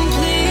soul complete.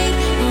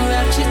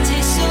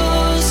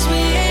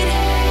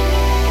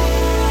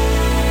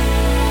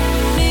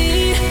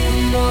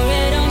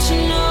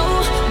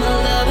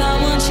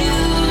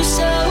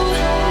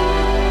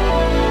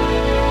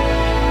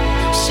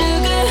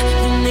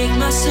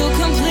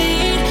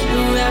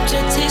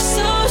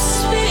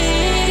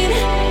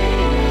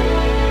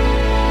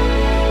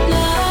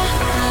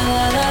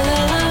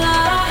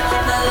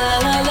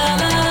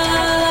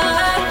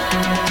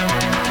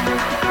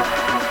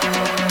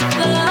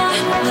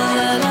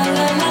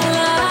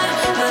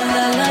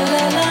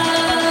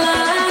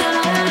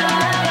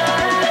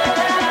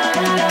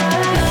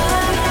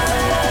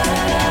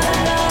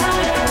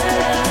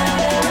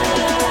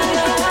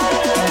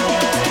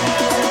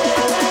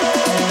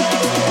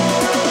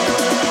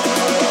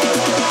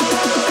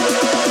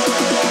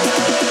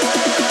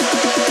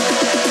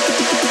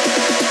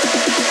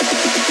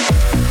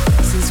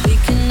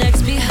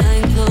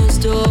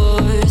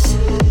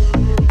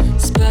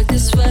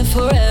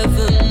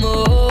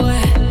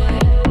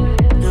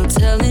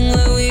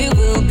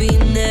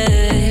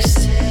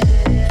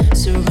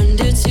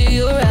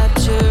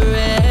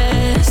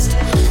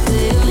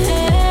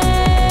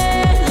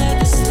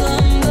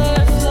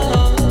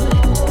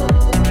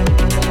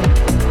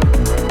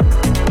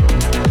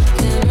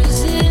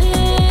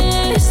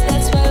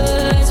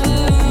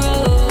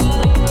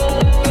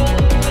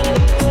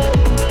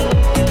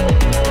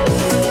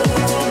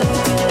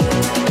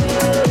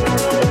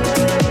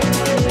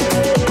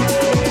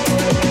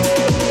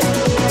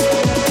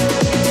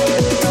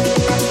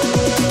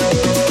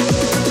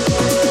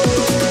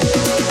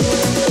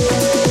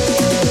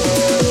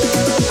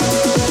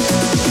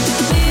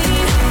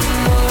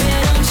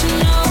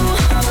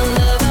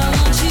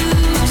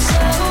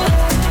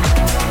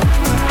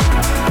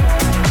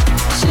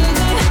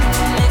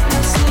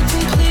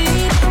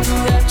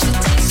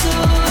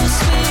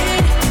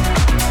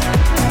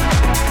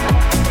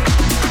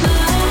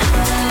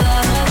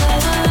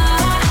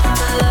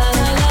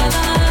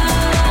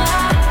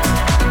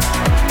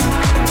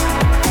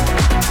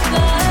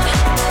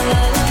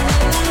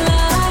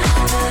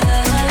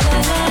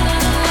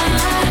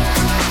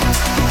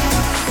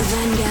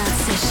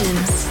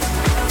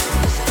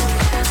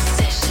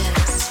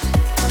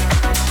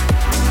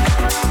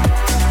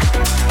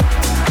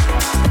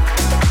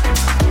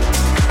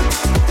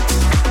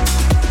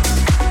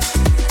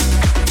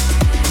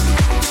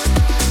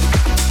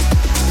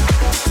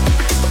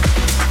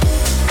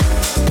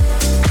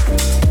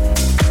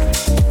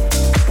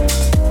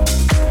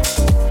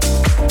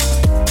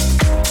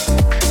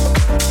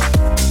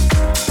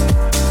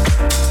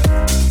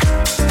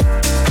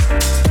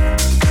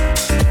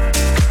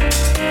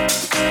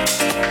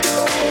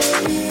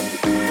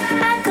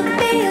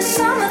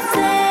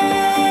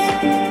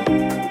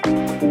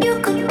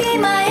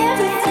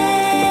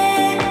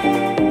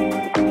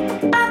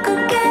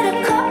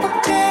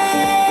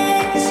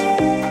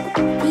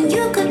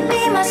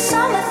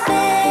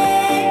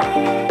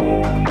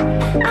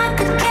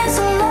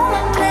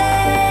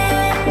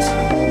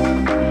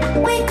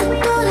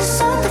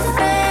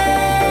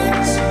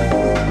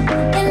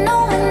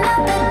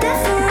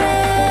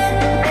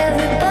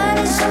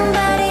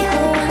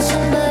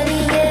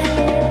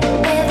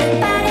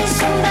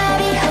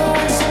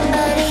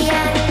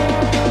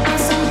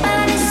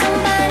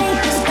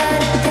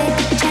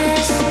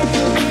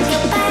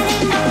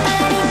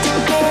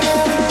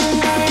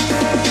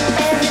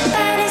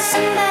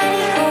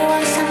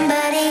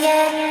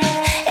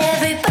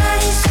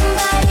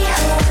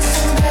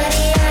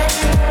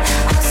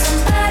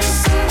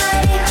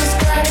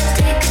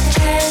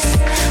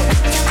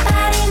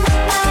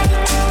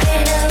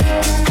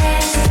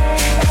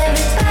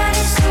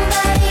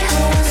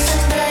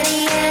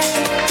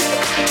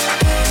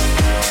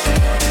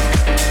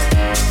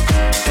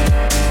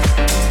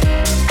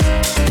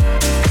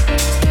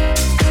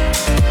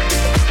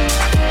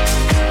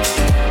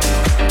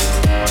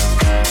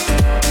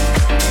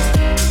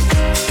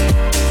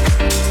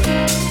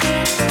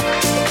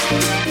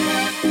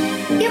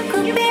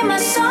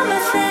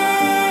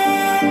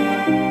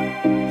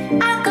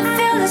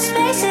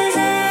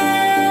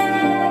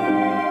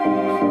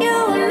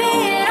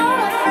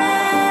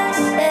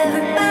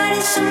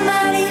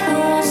 Yeah.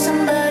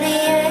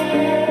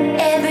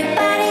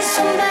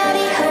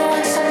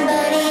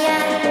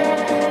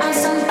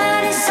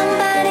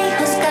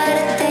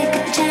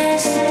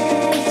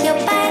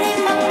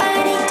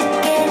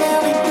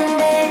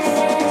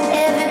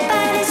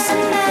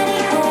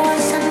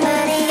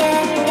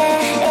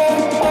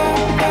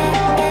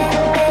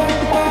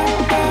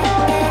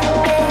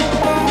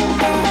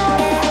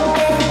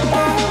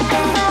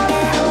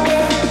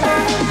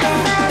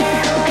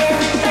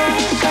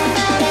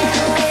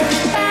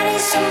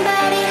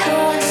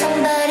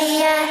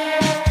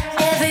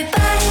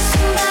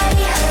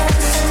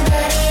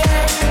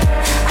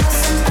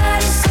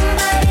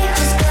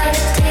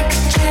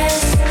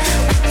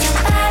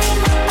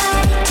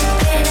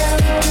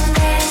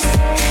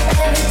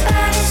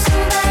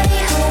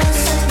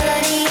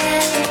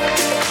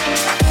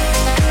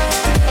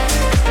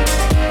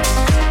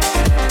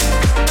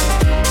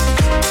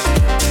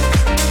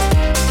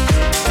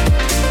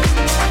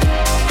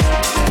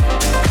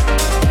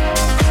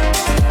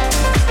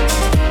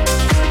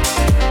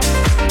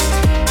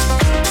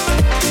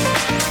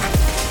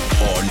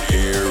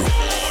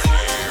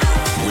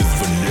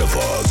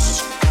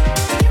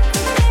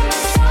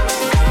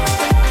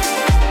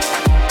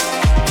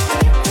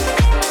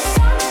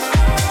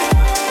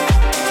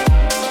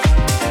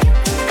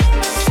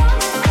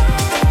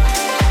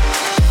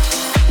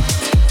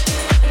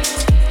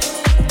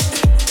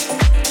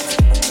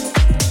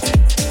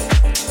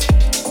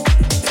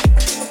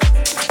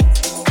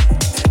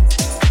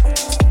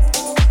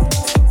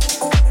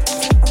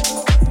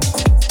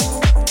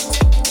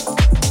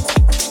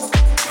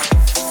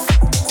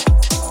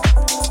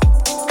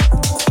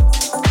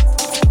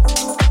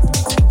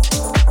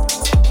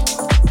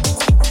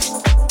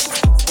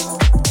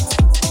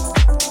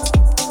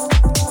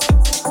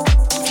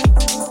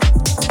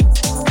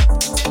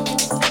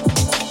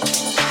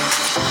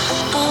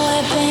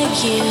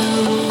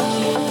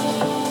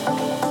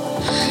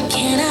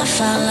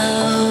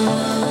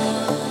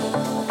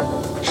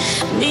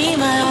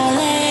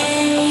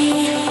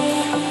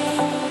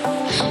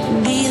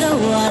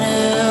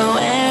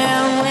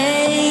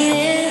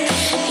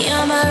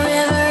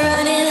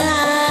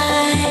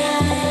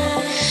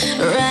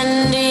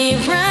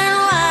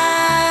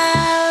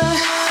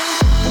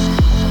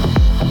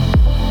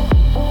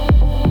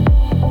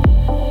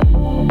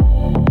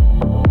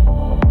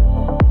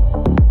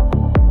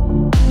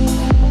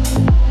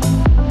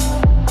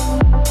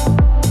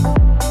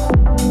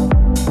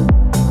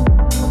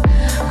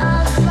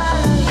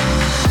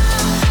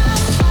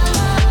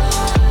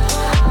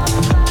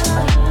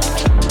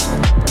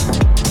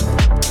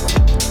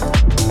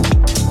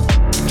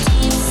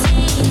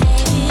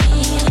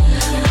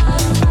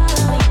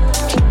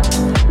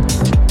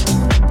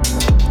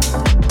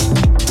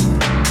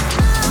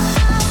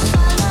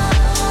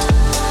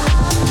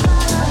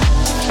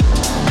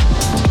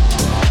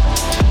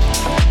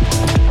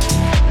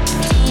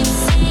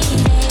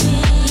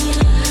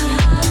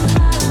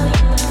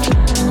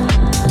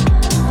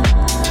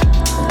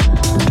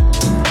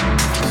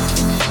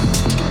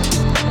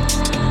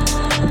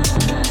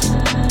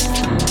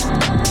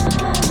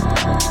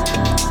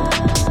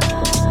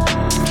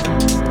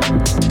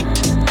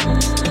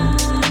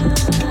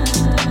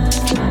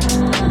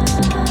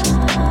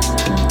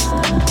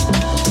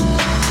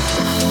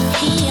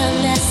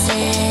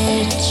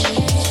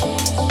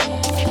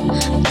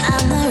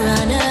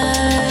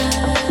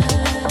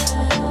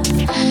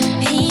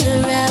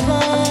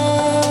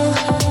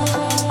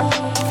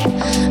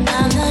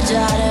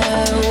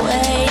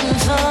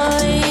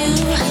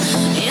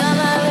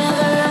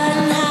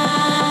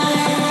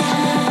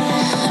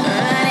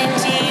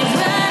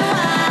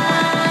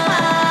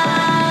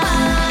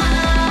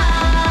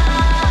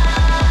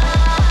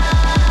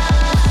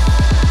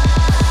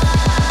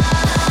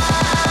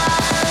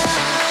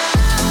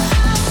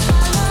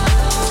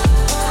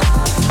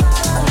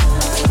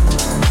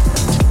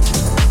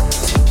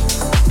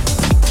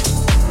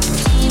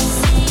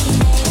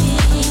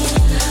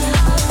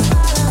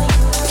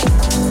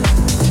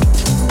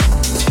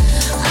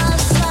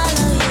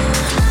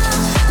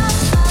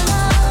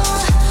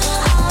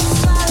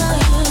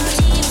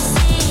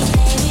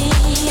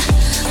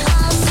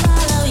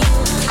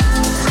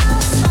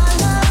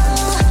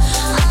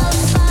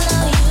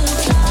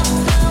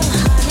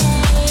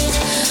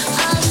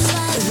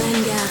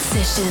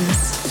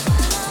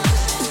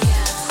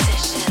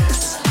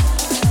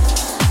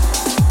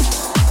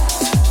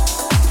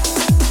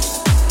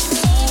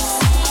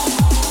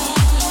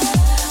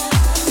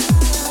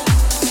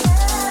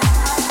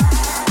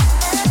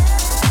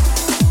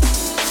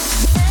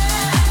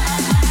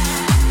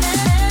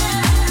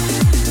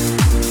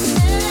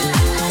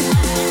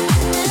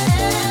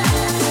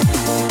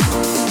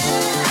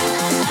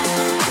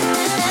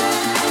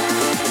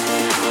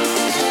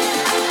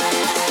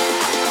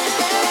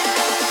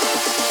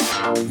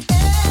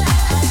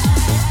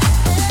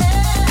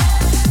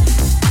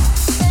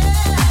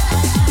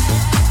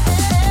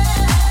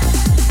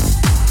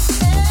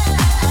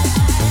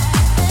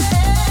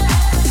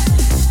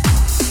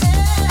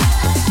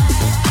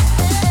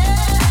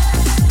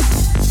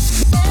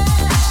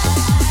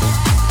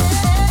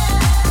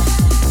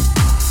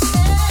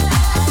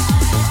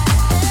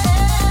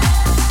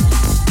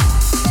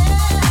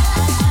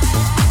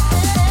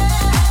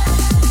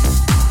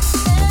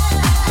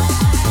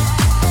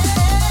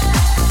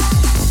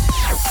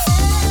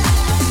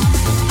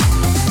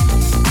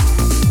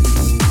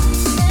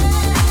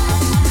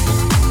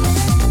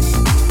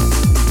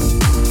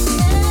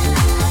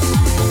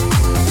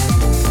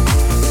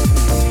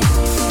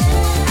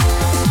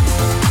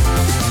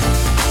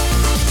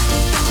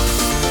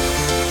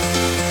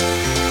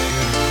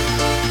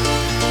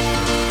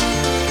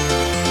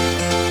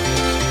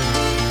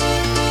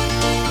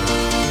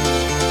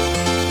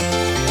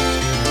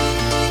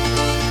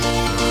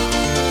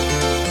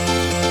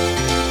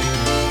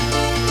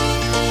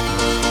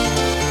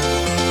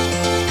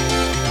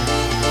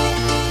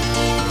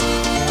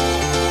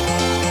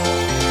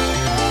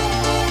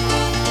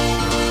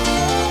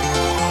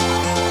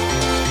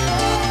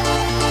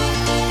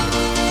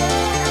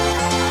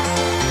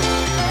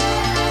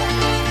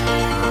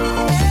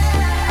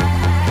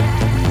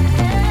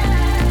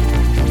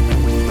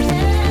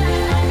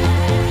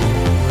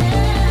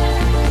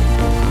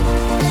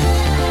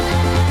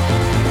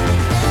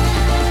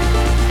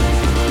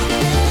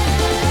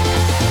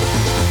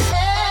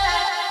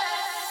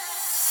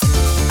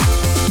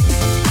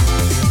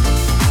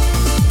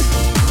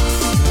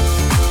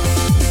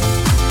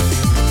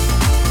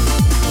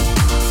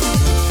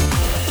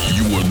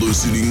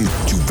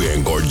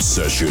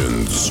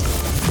 Sessions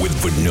with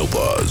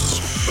Vanillas.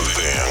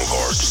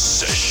 Vanguard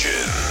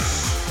Session.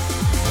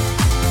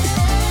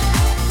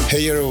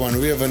 Hey everyone,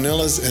 we are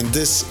Vanillas and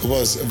this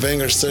was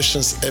Vanguard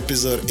Sessions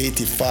episode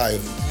 85.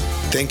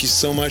 Thank you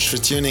so much for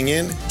tuning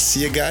in.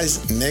 See you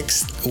guys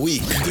next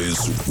week.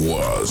 This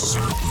was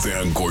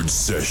Vanguard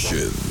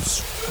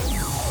Sessions.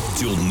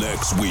 Till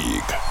next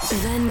week.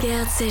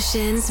 Vanguard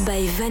Sessions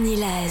by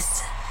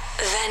Vanillas.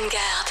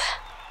 Vanguard.